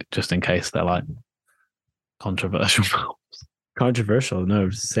them out just in case they're like controversial. Controversial? No,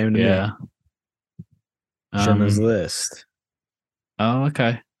 same to Yeah. me. Schindler's List, Oh,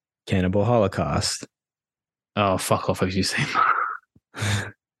 okay. Cannibal Holocaust. Oh, fuck off. Have you seen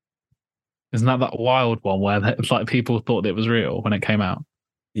that? Isn't that wild one where like people thought it was real when it came out?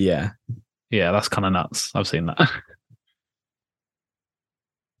 Yeah. Yeah, that's kind of nuts. I've seen that.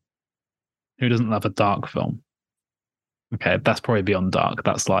 Who doesn't love a dark film? Okay, that's probably beyond dark.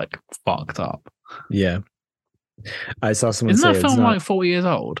 That's like fucked up. Yeah. I saw someone Isn't say that it's film not, like 40 years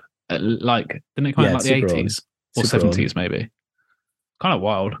old? Like, didn't it come out in yeah, like it's the super old. 80s or Super old. 70s maybe? Kind of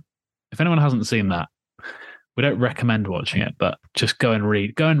wild. If anyone hasn't seen that, we don't recommend watching it, but just go and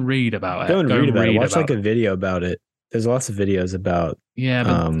read. Go and read about it. Go and read about it. Watch about like a video about it. There's lots of videos about. Yeah,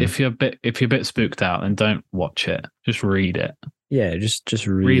 but if you're a bit spooked out, then don't watch it. Just read it. Yeah, just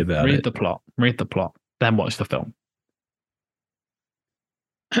read about it. Read the plot. Read the plot. Then watch the film.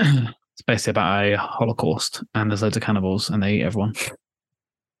 It's basically about a Holocaust, and there's loads of cannibals, and they eat everyone.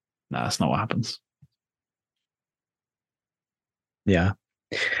 No, that's not what happens. Yeah.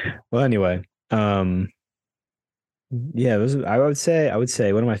 Well, anyway, yeah, I would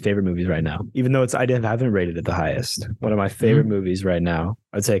say one of my favorite movies right now, even though I haven't rated it the highest. One of my favorite movies right now,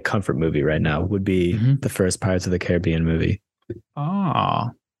 I'd say a comfort movie right now would be the first Pirates of the Caribbean movie.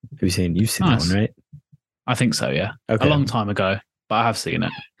 Ah, you've seen nice. that one, right? I think so, yeah. Okay. A long time ago, but I have seen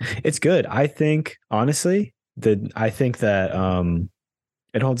it. It's good. I think honestly, I think that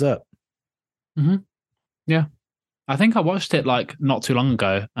it holds up. Yeah. I think I watched it like not too long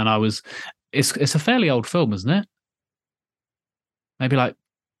ago, and it's a fairly old film, isn't it? Maybe like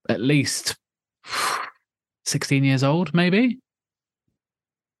at least 16 years old, maybe.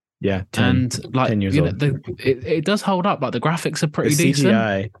 Yeah, 10 years old. It does hold up. Like the graphics are pretty decent.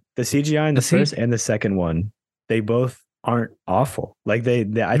 The CGI. CGI in the first and the second one, they both aren't awful. Like I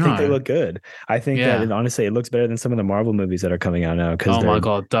think they look good. I think that honestly, it looks better than some of the Marvel movies that are coming out now. Oh my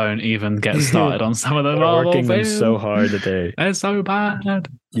god, don't even get started on some of the Marvel working films. them so hard that they're so bad.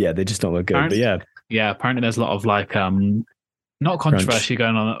 Yeah, they just don't look good. But yeah, apparently there's a lot of like not controversy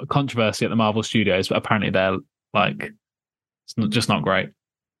going on, controversy at the Marvel Studios, but apparently they're like it's just not great.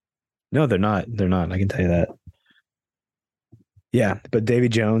 No, they're not. They're not. I can tell you that. Yeah, but Davy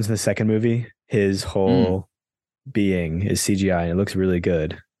Jones in the second movie, his whole being is CGI, and it looks really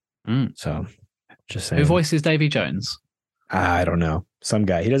good. So, just saying. Who voices Davy Jones? I don't know. Some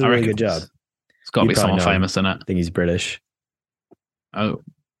guy. He does a really good job. It's got to be someone famous in it. I think he's British. Oh,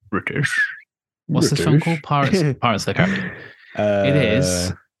 British. What's this film called? Pirates of the Caribbean. It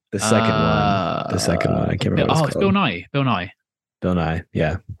is the second one. The second one. I can't remember. It's Bill Nye. Bill Nye. Bill Nye.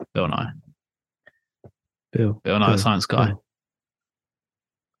 Yeah. Bill Nye. Bill Nye, the science guy. Bill.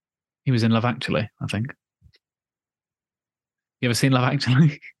 He was in Love Actually, I think. You ever seen Love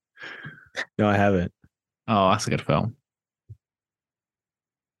Actually? No, I haven't. Oh, that's a good film.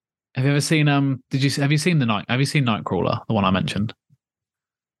 Have you ever seen Have you seen Nightcrawler, the one I mentioned?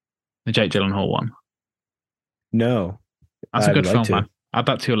 The Jake Gyllenhaal one. No. That's a good film, man. Add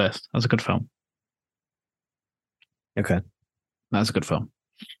that to your list. That's a good film. Okay. That's a good film.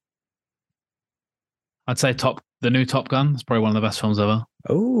 I'd say the new Top Gun is probably one of the best films ever.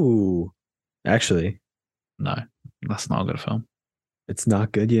 Oh, actually. No, that's not a good film. It's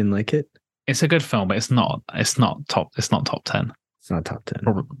not good. You didn't like it? It's a good film, but it's not top 10. It's not top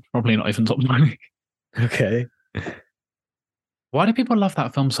 10. Probably not even top 20. Okay. Why do people love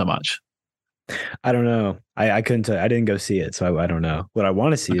that film so much? I don't know. I couldn't tell. I didn't go see it, so I don't know. What I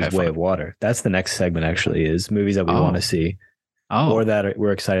want to see is Way of Water. That's the next segment, actually, is movies that we want to see. Oh. Or that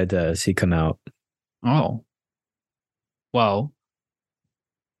we're excited to see come out. Oh. Well,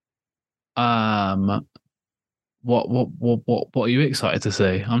 what are you excited to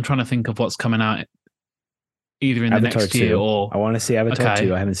see? I'm trying to think of what's coming out either in Avatar the next 2. year or I want to see Avatar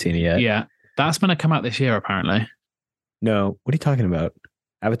 2. I haven't seen it yet. Yeah. That's going to come out this year, apparently. No. What are you talking about?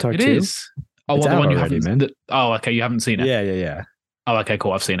 Avatar 2? It is. Oh, it's well, the one already, you haven't. Okay, you haven't seen it. Yeah. Oh, okay,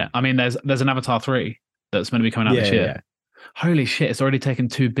 cool. I've seen it. I mean, there's an Avatar 3 that's going to be coming out this year. Yeah. Holy shit! It's already taken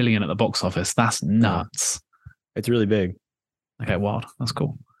 $2 billion at the box office. That's nuts. It's really big. Okay, wild. That's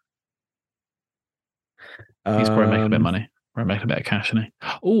cool. He's probably making a bit of money. Probably making a bit of cash, isn't he?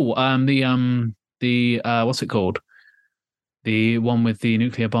 Oh, the what's it called? The one with the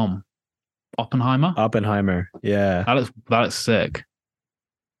nuclear bomb. Oppenheimer. Yeah. That looks sick.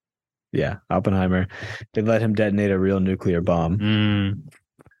 Yeah, Oppenheimer. They let him detonate a real nuclear bomb.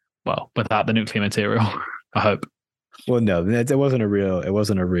 Well, without the nuclear material, I hope. Well, no, it wasn't a real. It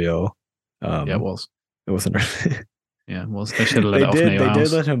wasn't a real. Yeah, it was. It wasn't. Yeah, it was. They should have let it off near your They house.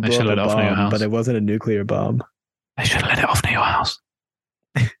 did let him They blow should up have a let it off near your bomb, house. but it wasn't a nuclear bomb. They should have let it off near your house.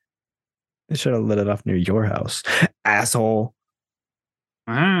 They should have let it off near your house, asshole.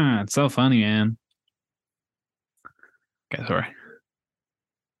 It's so funny, man. Okay, sorry.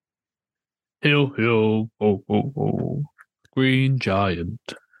 Hill, oh, oh. Green Giant.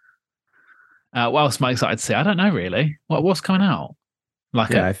 What else am I excited to see? I don't know really. What's coming out?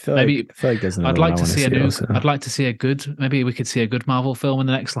 Like, Yeah, I feel like there's another I'd one like I to want see a new. also. I'd like to see a good. Maybe we could see a good Marvel film in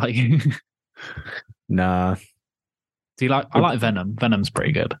the next like. Nah. Do you like? I like Venom. Venom's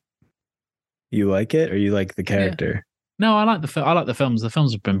pretty good. You like it, or you like the character? Yeah. No, I like the. I like the films. The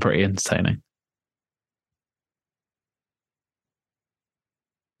films have been pretty entertaining.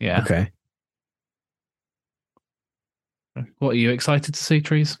 Yeah. Okay. What are you excited to see,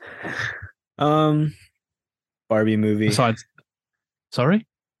 Trees? Barbie movie. Besides, sorry,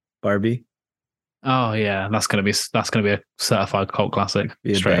 Barbie. Oh yeah, that's gonna be a certified cult classic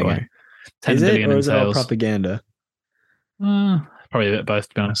straight away. 10 billion or is it all propaganda? Probably a bit of both,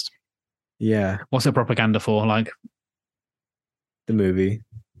 to be honest. Yeah. What's it propaganda for? Like the movie.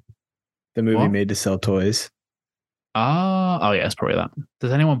 The movie made to sell toys. Oh yeah, it's probably that.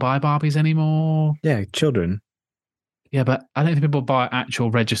 Does anyone buy Barbies anymore? Yeah, children. Yeah, but I don't think people buy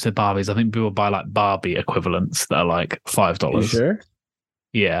actual registered Barbies. I think people buy like Barbie equivalents that are like $5. You sure?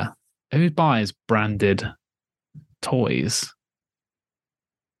 Yeah. Who buys branded toys?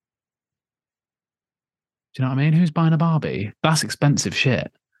 Do you know what I mean? Who's buying a Barbie? That's expensive shit.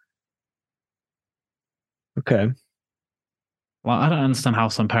 Okay. Well, I don't understand how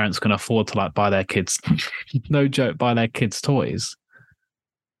some parents can afford to like buy their kids, no joke, buy their kids toys.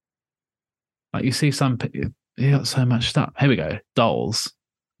 Like you see some, you got so much stuff. Here we go. Dolls.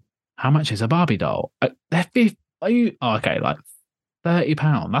 How much is a Barbie doll? Are you? Oh, okay, like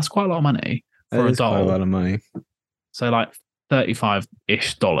 £30. That's quite a lot of money for a doll. Quite a lot of money. So like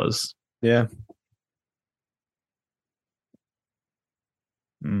 $35-ish. Yeah.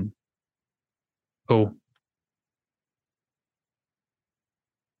 Cool.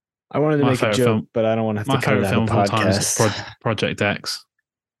 I wanted to make a joke, but I don't want to have to cut it out of the podcast. Project X.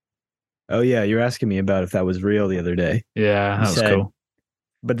 Oh yeah, you're asking me about if that was real the other day. Yeah, that was cool.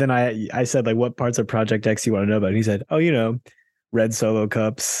 But then I said, like, what parts of Project X you want to know about? And he said, oh, red Solo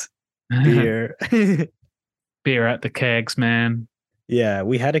cups, beer. Beer at the kegs, man. Yeah,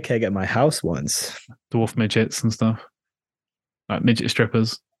 we had a keg at my house once. Dwarf midgets and stuff. Like midget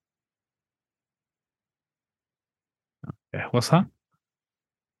strippers. Yeah, what's that?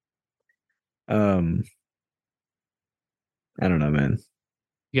 I don't know, man.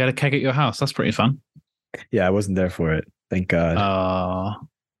 You had a keg at your house. That's pretty fun. Yeah, I wasn't there for it. Thank God.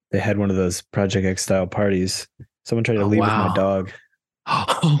 They had one of those Project X style parties. Someone tried to leave with my dog.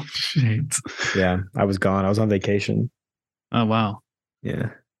 Oh, shit. Yeah, I was gone. I was on vacation. Oh, wow. Yeah.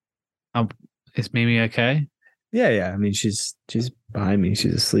 Is Mimi okay? Yeah. I mean, she's behind me.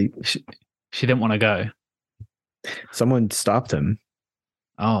 She's asleep. She didn't want to go. Someone stopped him.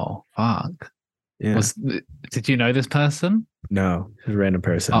 Oh, fuck. Yeah. Did you know this person? No, it was a random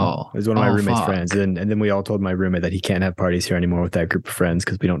person. Oh, it was one of my roommate's friends. And then we all told my roommate that he can't have parties here anymore with that group of friends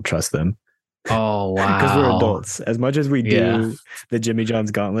because we don't trust them. Oh, wow. Because we're adults. As much as we do the Jimmy John's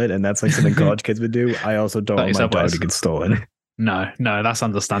Gauntlet, and that's like something college kids would do, I also don't want my dog to get stolen. No, that's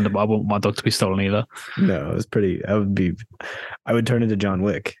understandable. I wouldn't want my dog to be stolen either. No, it was pretty. I would turn into John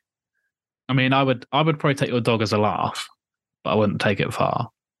Wick. I mean, I would probably take your dog as a laugh, but I wouldn't take it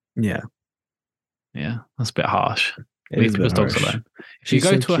far. Yeah. Yeah, that's a bit harsh. Leave people's dogs alone. If you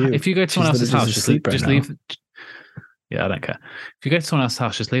go to someone else's house, just leave. Yeah, I don't care. If you go to someone else's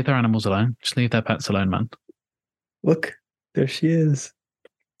house, just leave their animals alone. Just leave their pets alone, man. Look, there she is.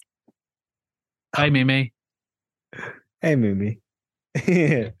 Hey, Mimi. Hey, Mimi.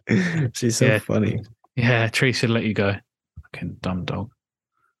 She's so funny. Yeah, Tree should let you go. Fucking dumb dog.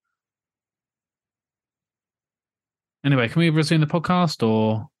 Anyway, can we resume the podcast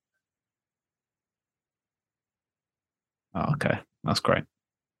or? Oh, okay. That's great.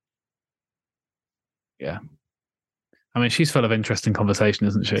 Yeah. I mean, she's full of interesting conversation,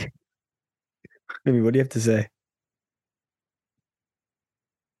 isn't she? Mimi, what do you have to say?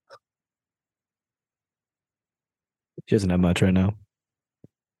 She doesn't have much right now.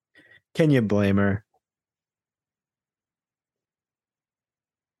 Can you blame her?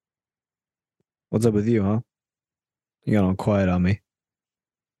 What's up with you, huh? You got all quiet on me.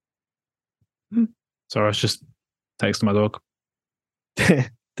 Sorry, I was just texting my dog.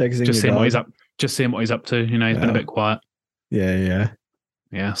 Texting just seeing dog? what he's up. Just seeing what he's up to. He's been a bit quiet. Yeah.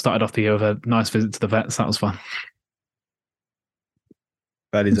 Yeah. Started off the year with a nice visit to the vets. That was fun.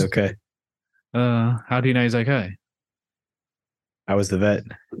 Glad he's okay. How do you know he's okay? I was the vet.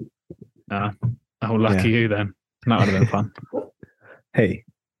 Oh, lucky you then. That would have been fun. Hey,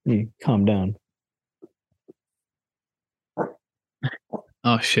 you calm down.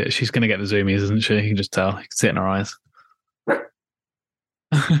 Oh shit, she's gonna get the zoomies, isn't she? You can just tell. You can see it in her eyes.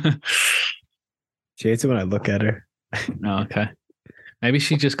 She hates it when I look at her. Oh, okay. Maybe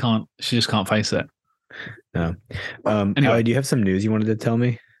she just can't face it. No. Anyway. Allie, do you have some news you wanted to tell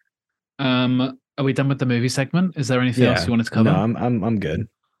me? Are we done with the movie segment? Is there anything else you wanted to cover? No, I'm good.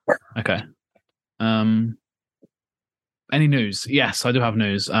 Okay. Any news? Yes, I do have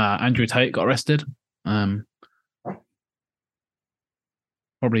news. Andrew Tate got arrested.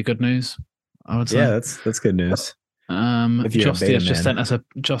 Probably good news, I would say. Yeah, that's good news. Justy has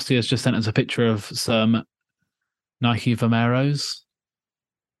just sent us a picture of some Nike Vomeros,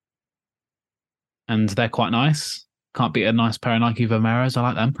 and they're quite nice. Can't beat a nice pair of Nike Vomeros. I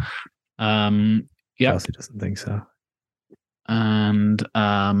like them. Yeah. Chelsea doesn't think so. And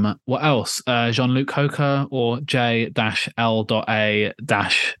what else? Jean-Luc Coca or J-L.A-A.L.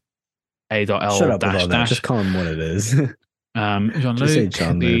 Shut up with all that. Just call him what it is. Jean-Luc,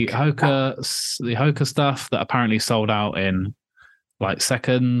 the Hoka stuff that apparently sold out in like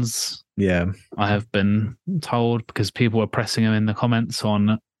seconds. Yeah. I have been told because people were pressing him in the comments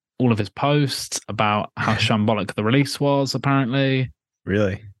on all of his posts about how shambolic the release was, apparently.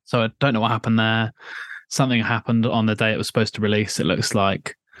 Really? So I don't know what happened there. Something happened on the day it was supposed to release, it looks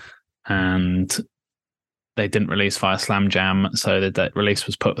like. And they didn't release via Slam Jam, so the release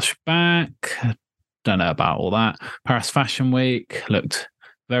was pushed back. Don't know about all that. Paris Fashion Week looked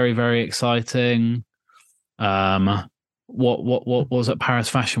very, very exciting. What was at Paris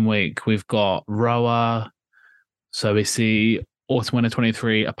Fashion Week? We've got Roa. So we see Autumn Winter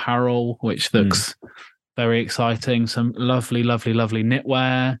 23 apparel, which looks very exciting. Some lovely, lovely, lovely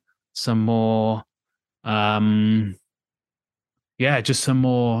knitwear. Some more, just some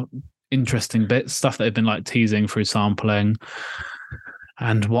more interesting bits, stuff that they've been like teasing through sampling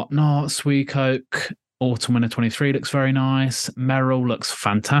and whatnot. Sweet Coke, Autumn Winter 23 looks very nice. Merrill looks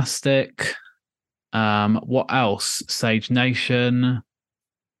fantastic. What else? Sage Nation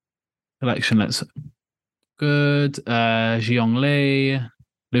collection looks good. Jiong Lee,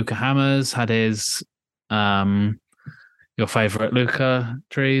 Luca Hammers had his your favorite Luca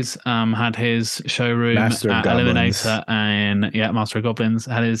Trees had his showroom Master of at Goblins. Eliminator, and Master of Goblins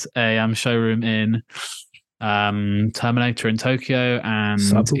had his showroom in Terminator in Tokyo, and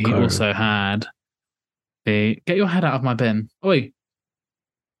he also had the get your head out of my bin. Oi.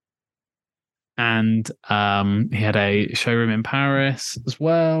 And he had a showroom in Paris as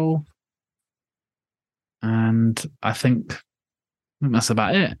well. And I think that's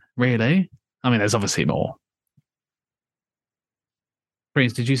about it, really. I mean, there's obviously more.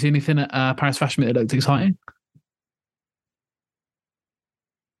 Breeze, did you see anything at Paris Fashion Week that looked exciting?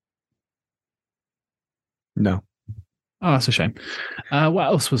 No. Oh, that's a shame. What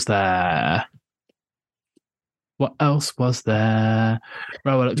else was there? Roa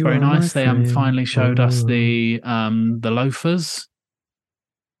looked very nice. They finally showed us the loafers.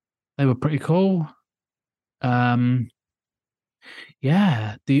 They were pretty cool. I'm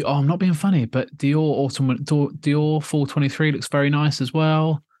not being funny, but Dior Fall 23 looks very nice as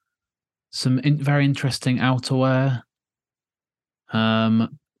well. Some very interesting outerwear.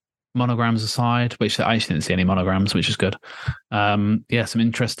 Monograms aside, which I actually didn't see any monograms, which is good. Some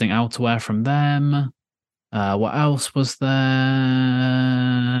interesting outerwear from them. What else was there?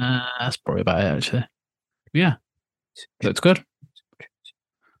 That's probably about it, actually. Yeah, looks good.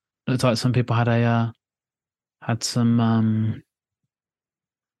 Looks like some people had some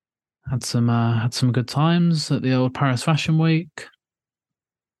good times at the old Paris Fashion Week.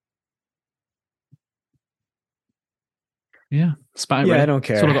 Yeah, that's about it. Yeah, really. I don't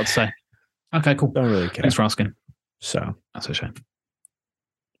care. That's all I got to say. Okay, cool. Don't really care. Thanks for asking. So that's a shame.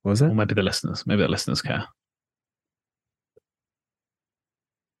 What was it? Or maybe the listeners care.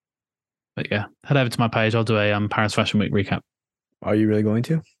 But yeah, head over to my page. I'll do a Paris Fashion Week recap. Are you really going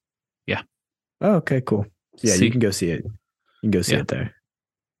to? Yeah. Oh, okay, cool. Yeah, you can go see it. You can go see it there.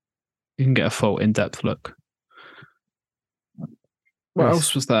 You can get a full in-depth look. What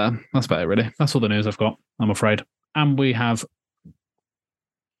else was there? That's about it, really. That's all the news I've got, I'm afraid. And we have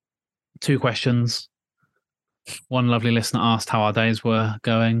 2 questions. One lovely listener asked how our days were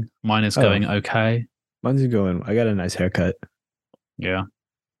going. Mine is going okay. Mine's going. I got a nice haircut. Yeah.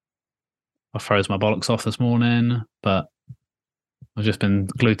 I froze my bollocks off this morning, but I've just been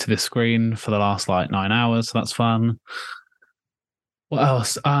glued to this screen for the last 9 hours, so that's fun. What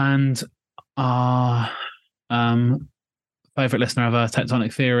else? And favorite listener ever,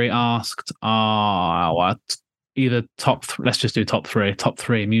 Tectonic Theory asked, what either let's just do top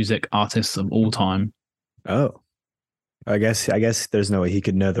three music artists of all time. Oh, I guess there's no way he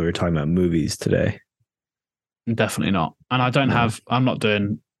could know that we were talking about movies today. Definitely not. And I don't have. I'm not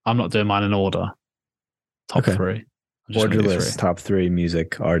doing mine in order. Top three. Orderless top 3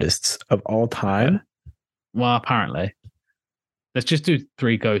 music artists of all time. Okay. Well, apparently, let's just do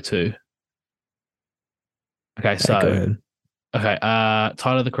 3 go-to. Okay, so go ahead. Okay,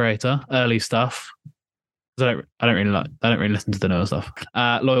 Tyler the Creator, early stuff. I don't really listen to the newer stuff.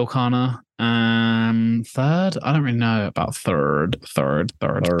 Loyal Kana, third. I don't really know about third.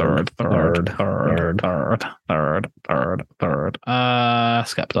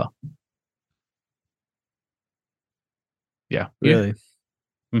 Skepta. Yeah. Really?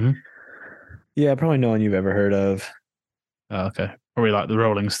 Mm-hmm. Yeah, probably no one you've ever heard of. Oh, okay. Probably like the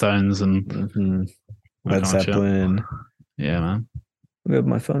Rolling Stones and Led Zeppelin. Yeah, man. Let me open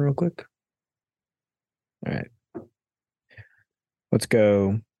my phone real quick. All right. Let's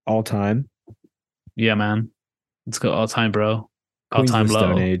go all time. Yeah, man. Let's go all time, bro. All Queens time of the low.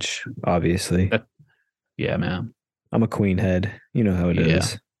 Stone Age, obviously. Yeah, man. I'm a Queen head. You know how it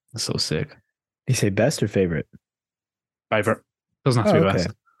is. That's so sick. You say best or favorite? Favorite. Doesn't have to be best.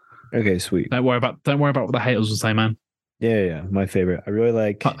 Okay, sweet. Don't worry about what the haters will say, man. Yeah. My favorite. I really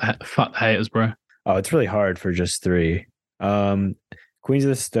like. Fuck the haters, bro. Oh, it's really hard for just 3. Queens of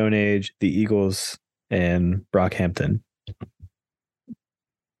the Stone Age, the Eagles, and Brockhampton.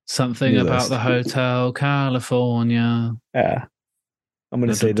 Something about the Hotel California. Yeah, I'm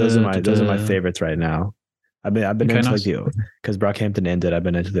gonna say those are my favorites right now. I've been into like because Brockhampton ended. I've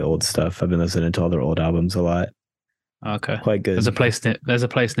been into the old stuff. I've been listening to all their old albums a lot. Okay, quite good. There's a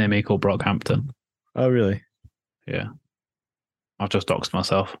place near me called Brockhampton. Oh, really? Yeah, I've just doxed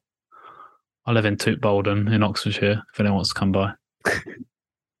myself. I live in Toot Bolden in Oxfordshire. If anyone wants to come by,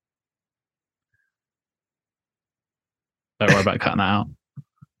 don't worry about cutting that out.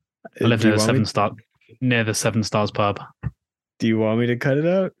 I live near the Seven Stars pub. Do you want me to cut it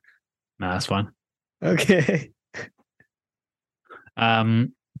out? Nah, that's fine. Okay. No,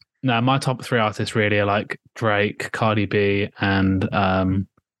 my top 3 artists really are like Drake, Cardi B, and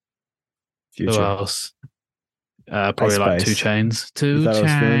Future. Who else? Probably like 2 Chainz. 2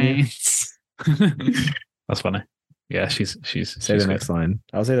 Chainz. That's funny. Yeah, she's say the next line.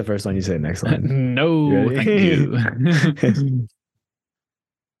 I'll say the first line. You say the next line. No, thank you.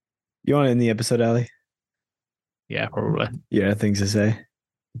 You want to end the episode, Ali? Yeah, probably. Yeah, things to say.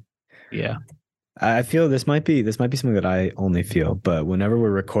 Yeah. I feel this might be something that I only feel, but whenever we're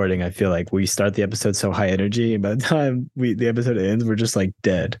recording, I feel like we start the episode so high energy, and by the time the episode ends, we're just like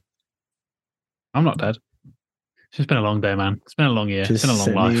dead. I'm not dead. It's just been a long day, man. It's been a long year. It's been a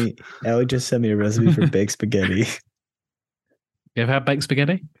long life. Ellie just sent me a recipe for baked spaghetti. You ever had baked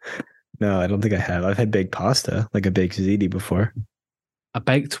spaghetti? No, I don't think I have. I've had baked pasta, like a baked ziti before. A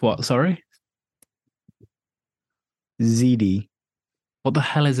baked what? Sorry? Ziti. What the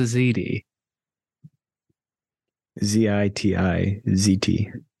hell is a ziti? Ziti.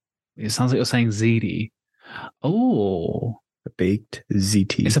 ZT. It sounds like you're saying ziti. Oh. A baked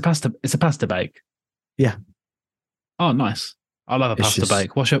ziti. It's a pasta bake. Yeah. Oh, nice. I love a pasta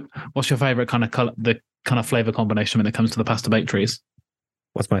bake. What's your favorite kind of color, the kind of flavor combination when it comes to the pasta bake trees?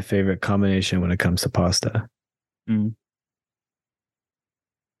 What's my favorite combination when it comes to pasta?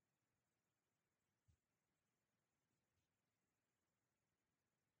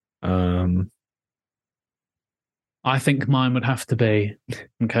 I think mine would have to be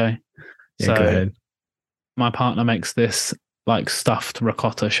okay. Yeah, so go ahead. My partner makes this like stuffed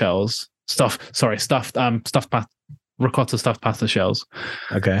ricotta shells. Ricotta stuffed pasta shells.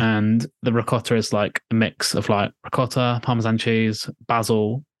 Okay. And the ricotta is like a mix of like ricotta, Parmesan cheese,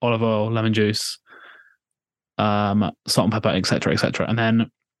 basil, olive oil, lemon juice, salt and pepper, etc., etc. And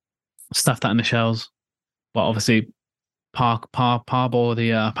then stuff that in the shells. Well, obviously, parboil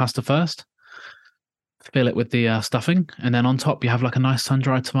the pasta first. Fill it with the stuffing, and then on top you have like a nice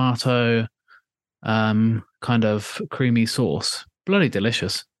sun-dried tomato, kind of creamy sauce. Bloody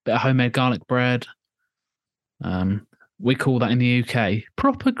delicious. Bit of homemade garlic bread. We call that in the UK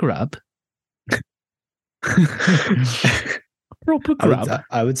proper grub. Proper grub.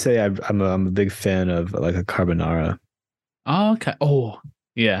 I would say I'm a big fan of like a carbonara. Oh, okay. Oh,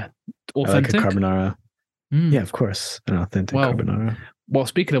 yeah. Authentic? I like a carbonara. Yeah, of course. An authentic carbonara. Well,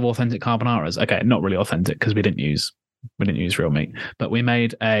 speaking of authentic carbonaras, okay, not really authentic because we didn't use real meat, but we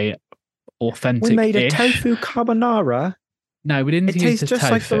made a authentic. We made a tofu carbonara. No, we didn't. It tastes just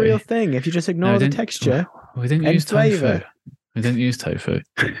like the real thing. If you just ignore the texture, we didn't use tofu. We didn't use tofu.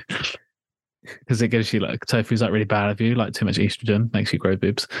 because it gives you like tofu's like really bad for you, like too much estrogen makes you grow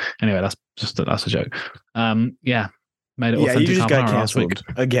boobs. Anyway, that's a joke. Yeah, made it Yeah, you authentic just got carbonara last week.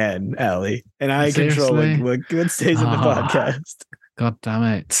 canceled again, Allie, and I control Seriously? what stays in the Oh, podcast. God damn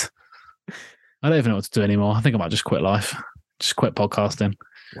it! I don't even know what to do anymore. I think I might just quit life, just quit podcasting.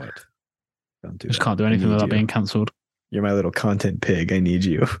 What? Don't do Just that. can't do I anything need without you. being cancelled. You're my little content pig. I need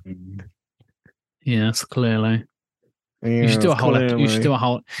you. Yes, clearly. Yeah, You should do a whole. clearly. You should do a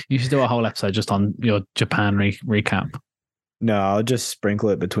whole. You should do a whole episode just on your Japan recap. No, I'll just sprinkle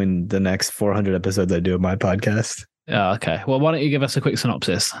it between the next 400 episodes I do of my podcast. Yeah. Okay. Well, why don't you give us a quick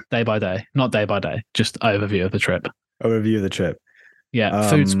synopsis, day by day, not day by day, just overview of the trip. Overview of the trip. Yeah.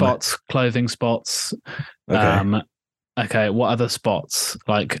 Food spots, clothing spots. Okay. Okay. What other spots?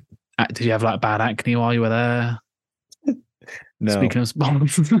 Like, did you have like bad acne while you were there? No. Speaking of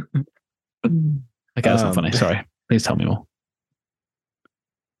spots. Okay, that's not funny. Sorry. Please tell me more.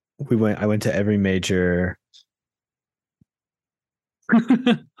 I went to every major.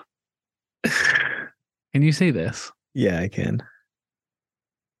 Can you see this? Yeah, I can.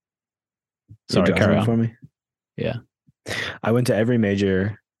 Sorry, carry on. For me. Yeah. I went to every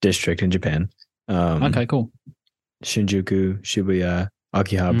major district in Japan. Okay, cool. Shinjuku, Shibuya,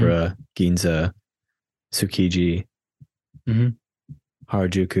 Akihabara, Ginza, Tsukiji,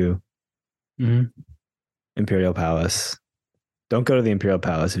 Harajuku, Imperial Palace. Don't go to the Imperial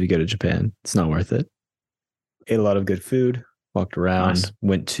Palace if you go to Japan. It's not worth it. Ate a lot of good food, walked around, Nice.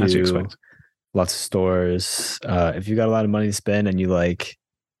 went to lots of stores. If you got a lot of money to spend and you like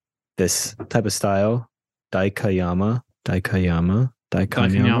this type of style, Daikanyama. Daikanyama.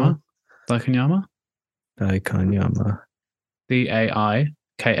 Daikanyama. Daikanyama.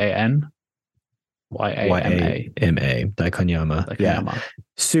 Yeah.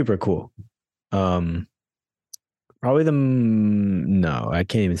 Super cool. Probably no, I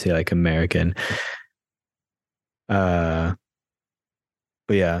can't even say like American. But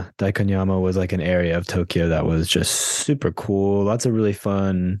yeah, Daikanyama was like an area of Tokyo that was just super cool. Lots of really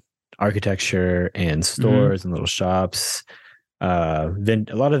fun architecture and stores and little shops. A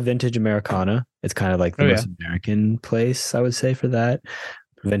lot of vintage Americana. It's kind of like the most American place, I would say, for that.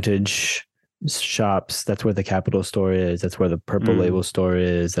 Vintage shops. That's where the Capitol store is. That's where the Purple Label store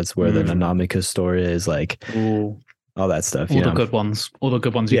is. That's where the Nanamika store is. Like all that stuff. All the good ones. All the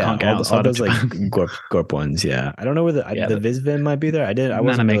good ones you can't get outside all those of Japan. like gorp ones. Yeah, I don't know where the Visvin might be there. I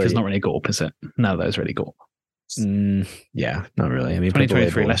wasn't really. Nanamika's not really gorp, is it? None of those really gorp. Yeah, not really. I mean,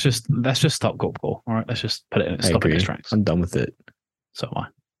 2023. Let's just stop gorp. All right, let's just put it in. Stop it in its tracks. I'm done with it. So am I.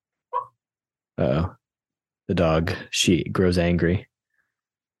 Uh-oh. The dog, she grows angry.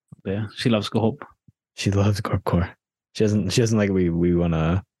 Yeah, she loves gorp. She loves gorpcore. She doesn't like we want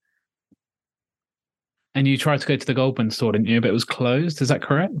to. And you tried to go to the Goldman store, didn't you? But it was closed. Is that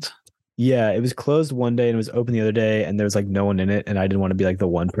correct? Yeah, it was closed one day and it was open the other day, and there was like no one in it, and I didn't want to be like the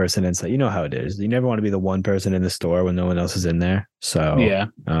one person inside. You know how it is. You never want to be the one person in the store when no one else is in there. So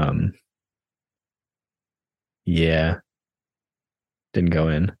yeah, didn't go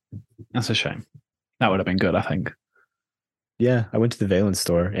in. That's a shame. That would have been good, I think. Yeah, I went to the Valence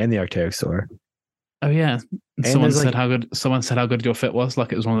store and the Arc'teryx store. Oh yeah, someone said how good your fit was.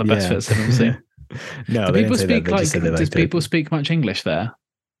 Like it was one of the best fits they've ever seen. No, do people speak does people speak much English there?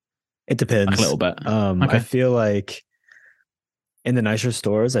 It depends. Like a little bit. I feel like in the nicer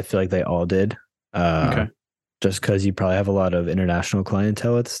stores, I feel like they all did. Just because you probably have a lot of international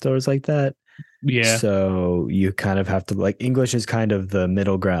clientele at stores like that. Yeah. So you kind of have to like English is kind of the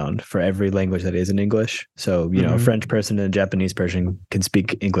middle ground for every language that isn't English. So, you know, a French person and a Japanese person can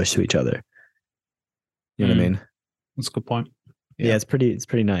speak English to each other. You know what I mean? That's a good point. Yeah, it's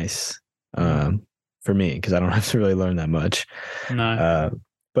pretty nice. For me, because I don't have to really learn that much. No.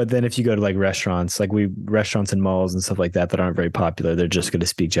 But then if you go to like restaurants and malls and stuff like that aren't very popular, they're just going to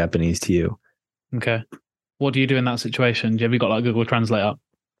speak Japanese to you. Okay. What do you do in that situation? Have you got like Google Translate up?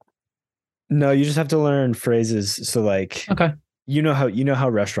 No, you just have to learn phrases. So like, you know how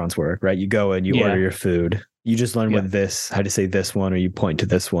restaurants work, right? You go and you order your food. You just learn how to say this one, or you point to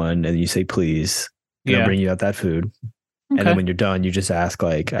this one and you say please. And they'll bring you out that food. Okay. And then when you're done, you just ask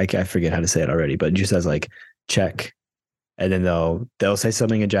like, I forget how to say it already, but it just says like check. And then they'll say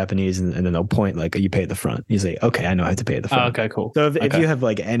something in Japanese and then they'll point like you pay at the front. You say, okay, I know I have to pay at the front. Okay, cool. So if you have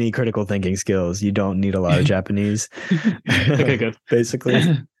like any critical thinking skills, you don't need a lot of Japanese. Okay, good. Basically.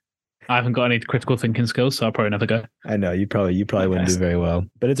 I haven't got any critical thinking skills, so I'll probably never go. I know you probably wouldn't do very well,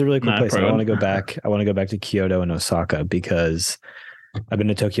 but it's a really cool place. I want to go back. I want to go back to Kyoto and Osaka because I've been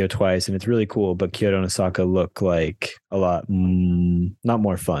to Tokyo twice and it's really cool, but Kyoto and Osaka look like a lot, not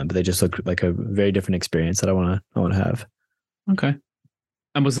more fun, but they just look like a very different experience that I want to have. Okay.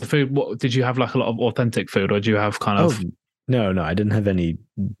 And was the food? What did you have? Like a lot of authentic food, or do you have kind Oh of no, I didn't have any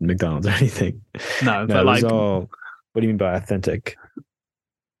McDonald's or anything. no? No, But it was like, all. What do you mean by authentic?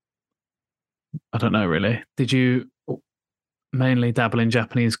 I don't know really. Did you mainly dabble in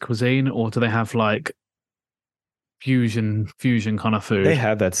Japanese cuisine, or do they have like fusion kind of They food?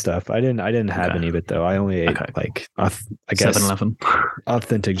 have that stuff. I didn't have Okay. any of it though. I only ate Okay. like I guess 7-Eleven.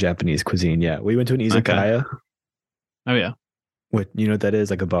 authentic Japanese cuisine. Yeah, we went to an Okay. izakaya. Oh yeah. What you know what that is?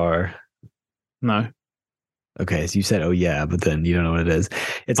 Like a bar. No. Okay, so you said oh yeah, but then you don't know what it is.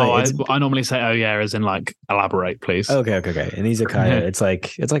 It's Oh, like it's I normally say oh yeah, as in like elaborate, please. okay. An izakaya. It's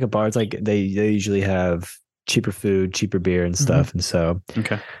like a bar. It's like they usually have cheaper food, cheaper beer and stuff, and so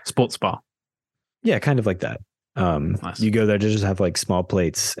Okay. Sports bar. yeah, kind of like that. Nice. You go there to just have like small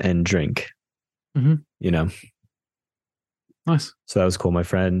plates and drink. Mhm. You know, Nice. so that was cool. My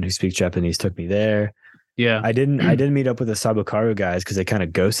friend who speaks Japanese took me there. Yeah. I didn't meet up with the Sabukaru guys because they kind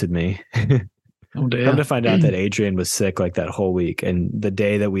of ghosted me. Oh dear. Come to find out that Adrian was sick like that whole week, and the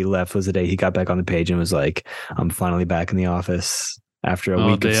day that we left was the day he got back on the page and was like, "I'm finally back in the office after a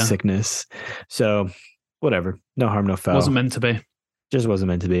week of sickness." So, whatever, no harm, no foul. Wasn't meant to be. Just wasn't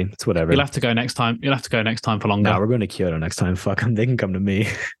meant to be. It's whatever. You'll have to go next time. You'll have to go next time for longer. No, we're going to Kyoto next time. Fuck them. They can come to me.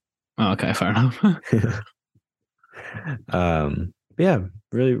 Oh, okay, fair enough. Yeah,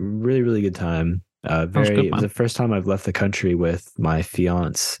 really good time. good, It was the first time I've left the country with my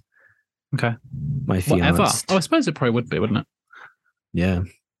fiance. Okay. My Whatever. fiance. Oh, I suppose it probably would be, wouldn't it? Yeah.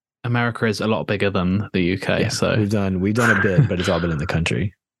 America is a lot bigger than the UK, Yeah, so we've done a bit, but it's all been in the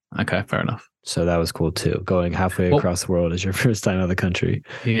country. okay, fair enough. So that was cool too. Going halfway across the world is your first time out of the country.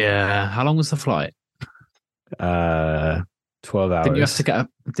 Yeah. How long was the flight? 12 hours. Didn't you have to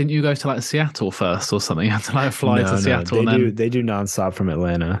didn't you go to like Seattle first or something? You had to like fly to Seattle They do nonstop from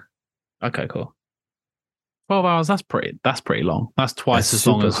Atlanta. Okay, cool. 12 hours, that's pretty long. That's twice as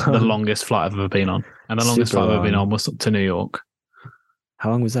long as the longest flight I've ever been on. And the longest flight I've ever been on was to New York. How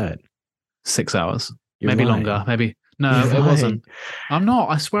long was that? 6 hours. You're maybe lying. longer. Maybe. No, it wasn't. I'm not.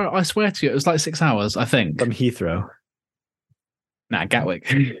 I swear to you, it was like 6 hours, I think. From Heathrow. Nah, Gatwick.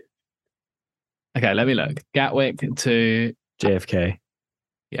 Okay, let me look. Gatwick to JFK.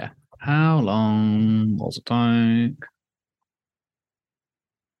 Yeah. How long was it take?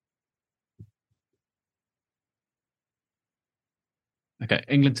 Okay,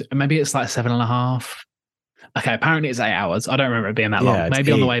 England. Maybe it's like 7.5. Okay, apparently it's 8 hours. I don't remember it being that long.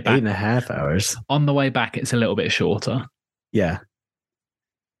 Maybe on the way back. 8.5 hours. On the way back, it's a little bit shorter. Yeah.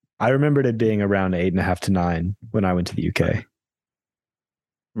 I remembered it being around 8.5 to 9 when I went to the UK.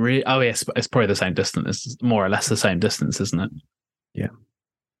 Really? Oh, yes, it's probably the same distance. It's more or less the same distance, isn't it? Yeah.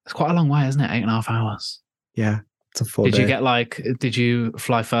 It's quite a long way, isn't it? 8.5 hours. Yeah, it's a full day. Did you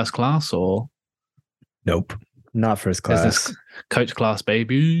fly first class or? Nope, not first class. Business coach class,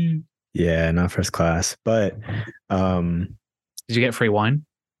 baby. Yeah, not first class. But did you get free wine?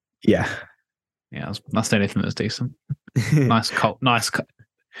 Yeah. Yeah, that's the only thing that's decent. Nice.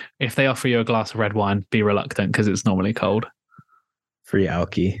 If they offer you a glass of red wine, be reluctant because it's normally cold. Free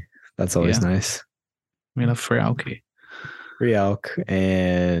alky. That's always nice. We love free alky. Free alk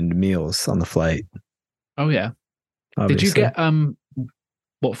and meals on the flight. Oh yeah. Obviously. Did you get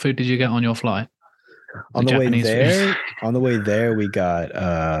what food did you get on your flight? On the way there, we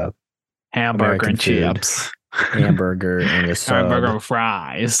got hamburger and chips. Hamburger and a sub. Hamburger and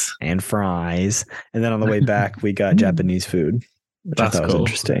fries. And then on the way back, we got Japanese food, which I thought was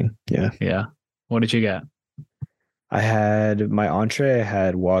interesting. Yeah. Yeah. What did you get? I had my entree. I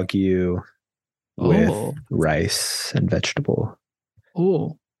had Wagyu with rice and vegetable.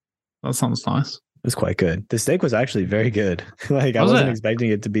 Oh, that sounds nice. It was quite good. The steak was actually very good. Like I wasn't expecting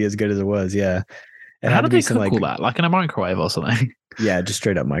it to be as good as it was. Yeah. How did they cook all that? Like in a microwave or something? Yeah, just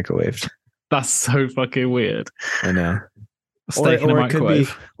straight up microwaved. That's so fucking weird. I know. Steak in a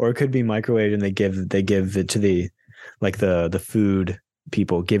microwave. It could be microwaved and they give it to the food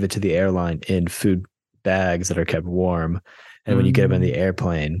people give it to the airline in food bags that are kept warm. And when you get them in the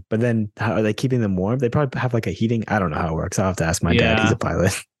airplane, but then how are they keeping them warm? They probably have like a heating. I don't know how it works. I'll have to ask my dad. He's a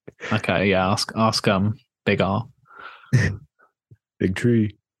pilot. Okay, yeah. Ask Big R. Big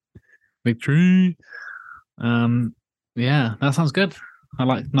tree. Yeah, that sounds good. I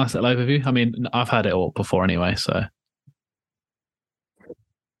like nice little overview. I mean, I've heard it all before anyway, so.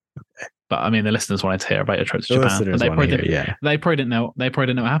 But I mean, the listeners wanted to hear about your trip to Japan. But they probably didn't know. They probably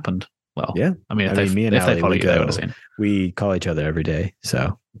didn't know what happened. Well, yeah. I mean, if they follow you, they would have seen. We call each other every day,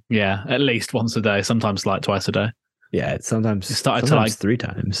 so yeah, at least once a day. Sometimes like twice a day. Yeah, sometimes 3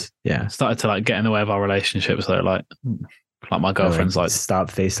 times. Yeah, started to like get in the way of our relationship. So like my girlfriend's like stop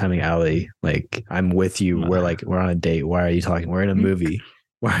FaceTiming Allie. Like I'm with you. We're on a date. Why are you talking? We're in a movie.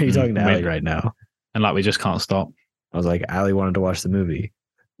 Why are you talking to I mean- Allie right now? And like we just can't stop. I was like, Allie wanted to watch the movie.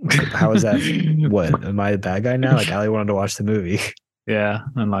 How is that? What? Am I a bad guy now? Like Allie wanted to watch the movie. Yeah,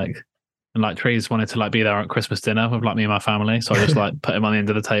 and like Trees wanted to like be there at Christmas dinner with like me and my family, so I just like put him on the end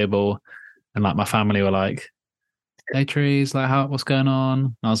of the table, and like my family were like, "Hey Trees, like what's going on?"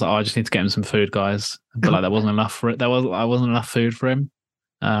 And I was like, "Oh, I just need to get him some food, guys." But like there wasn't enough for it. I wasn't enough food for him,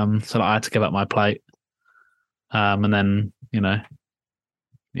 so like, I had to give up my plate. And then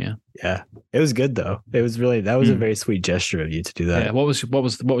yeah. It was good though. It was really that was a very sweet gesture of you to do that. Yeah. What was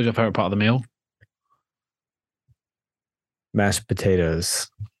your favorite part of the meal? Mashed potatoes.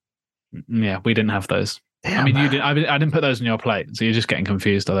 Yeah, we didn't have those. Damn. I mean, you did. I didn't put those on your plate, so you're just getting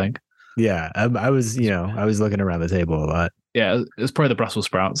confused, I think. Yeah, I was looking around the table a lot. Yeah, it's probably the Brussels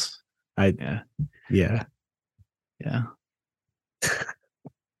sprouts. Yeah. Yeah.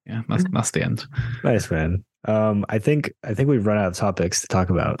 That's the end. Nice, man. I think we've run out of topics to talk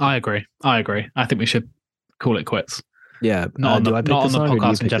about. I agree. I think we should call it quits. Yeah. Not on the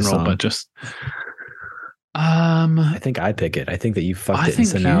podcast in general, but just. I think I pick it. I think that you fucked it. I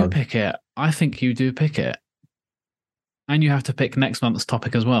think you pick it. I think you do pick it. And you have to pick next month's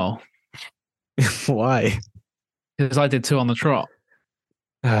topic as well. Why? Because I did 2 on the trot.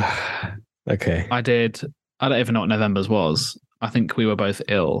 Okay. I don't even know what November's was. I think we were both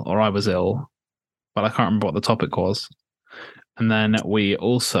ill, or I was ill, but I can't remember what the topic was. And then we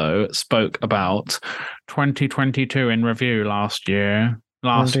also spoke about 2022 in review last year.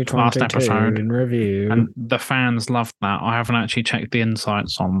 Last episode in review, and the fans loved that. I haven't actually checked the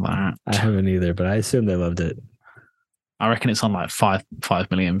insights on that. I haven't either, but I assume they loved it. I reckon it's on like 5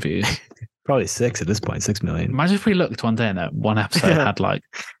 million views. Probably 6 at this point, 6 million. Imagine if we looked one day and that one episode had like,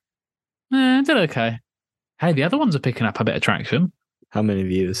 did okay. Hey, the other ones are picking up a bit of traction. How many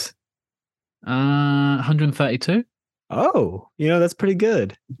views? 132. Oh, that's pretty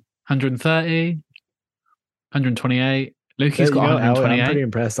good. 130, 128. Lukey's got 128. I'm pretty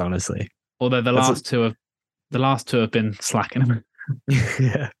impressed, honestly. Although the last two have been slacking.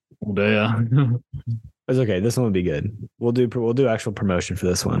 Yeah. Oh dear. It's okay. This one will be good. We'll do actual promotion for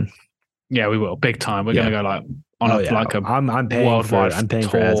this one. Yeah, we will. Big time. We're gonna go like on like a I'm paying for it. I'm paying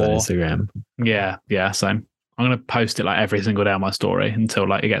for ads on Instagram. Yeah, same. I'm gonna post it like every single day on my story until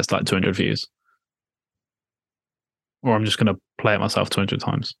like it gets like 200 views. Or I'm just gonna play it myself 200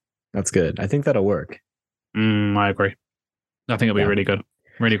 times. That's good. I think that'll work. I agree. I think it'll be really good.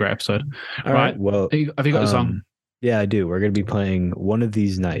 Really great episode. All right. Well, have you got the song? Yeah, I do. We're going to be playing One of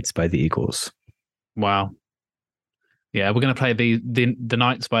These Nights by The Equals. Wow. Yeah, we're going to play the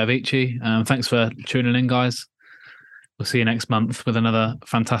Nights by Avicii. Thanks for tuning in, guys. We'll see you next month with another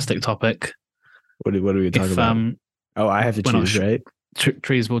fantastic topic. What are we talking about? I have to choose, right?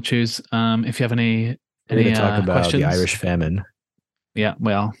 Trees will choose. If you have any talk about questions. The Irish famine. Yeah,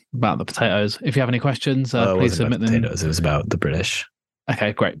 well, about the potatoes. If you have any questions, please submit them. Potatoes. It was about the British.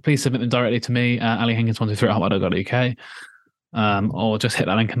 Okay, great. Please submit them directly to me, alihankins123@hotmail.uk, or just hit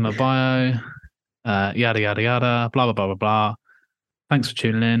that link in the bio. Yada yada yada. Blah blah blah blah blah. Thanks for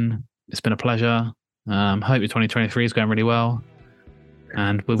tuning in. It's been a pleasure. Hope your 2023 is going really well,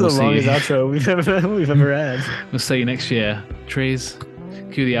 and we will see you. The longest outro we've ever had. We'll see you next year. Trees,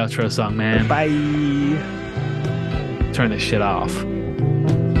 cue the outro song, man. Bye. Turn this shit off.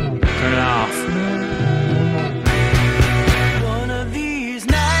 Turn it off. One of these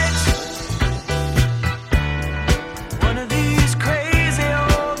nights, one of these crazy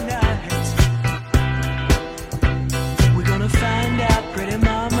old nights, we're gonna find out, pretty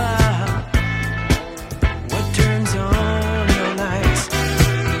mama, what turns on your lights.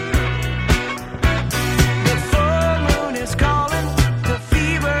 The full moon is calling, the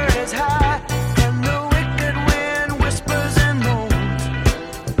fever is high, and the wicked wind whispers and moans.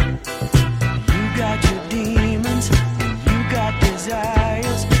 You got your demons, and you got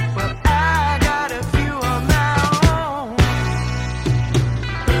desires, but I got a few of my own.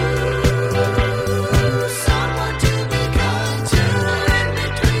 Someone to be kind to in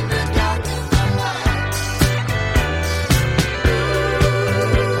between the dark and the light.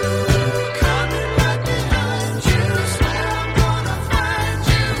 Coming right behind you, swear I'm gonna find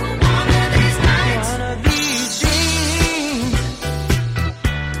you one of these nights. One of these dreams,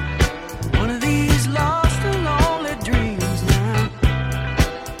 one of these lost and lonely dreams now.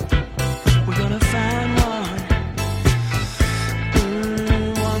 We're gonna find one,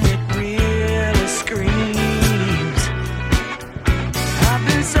 one that really screams. I've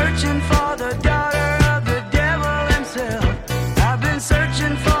been searching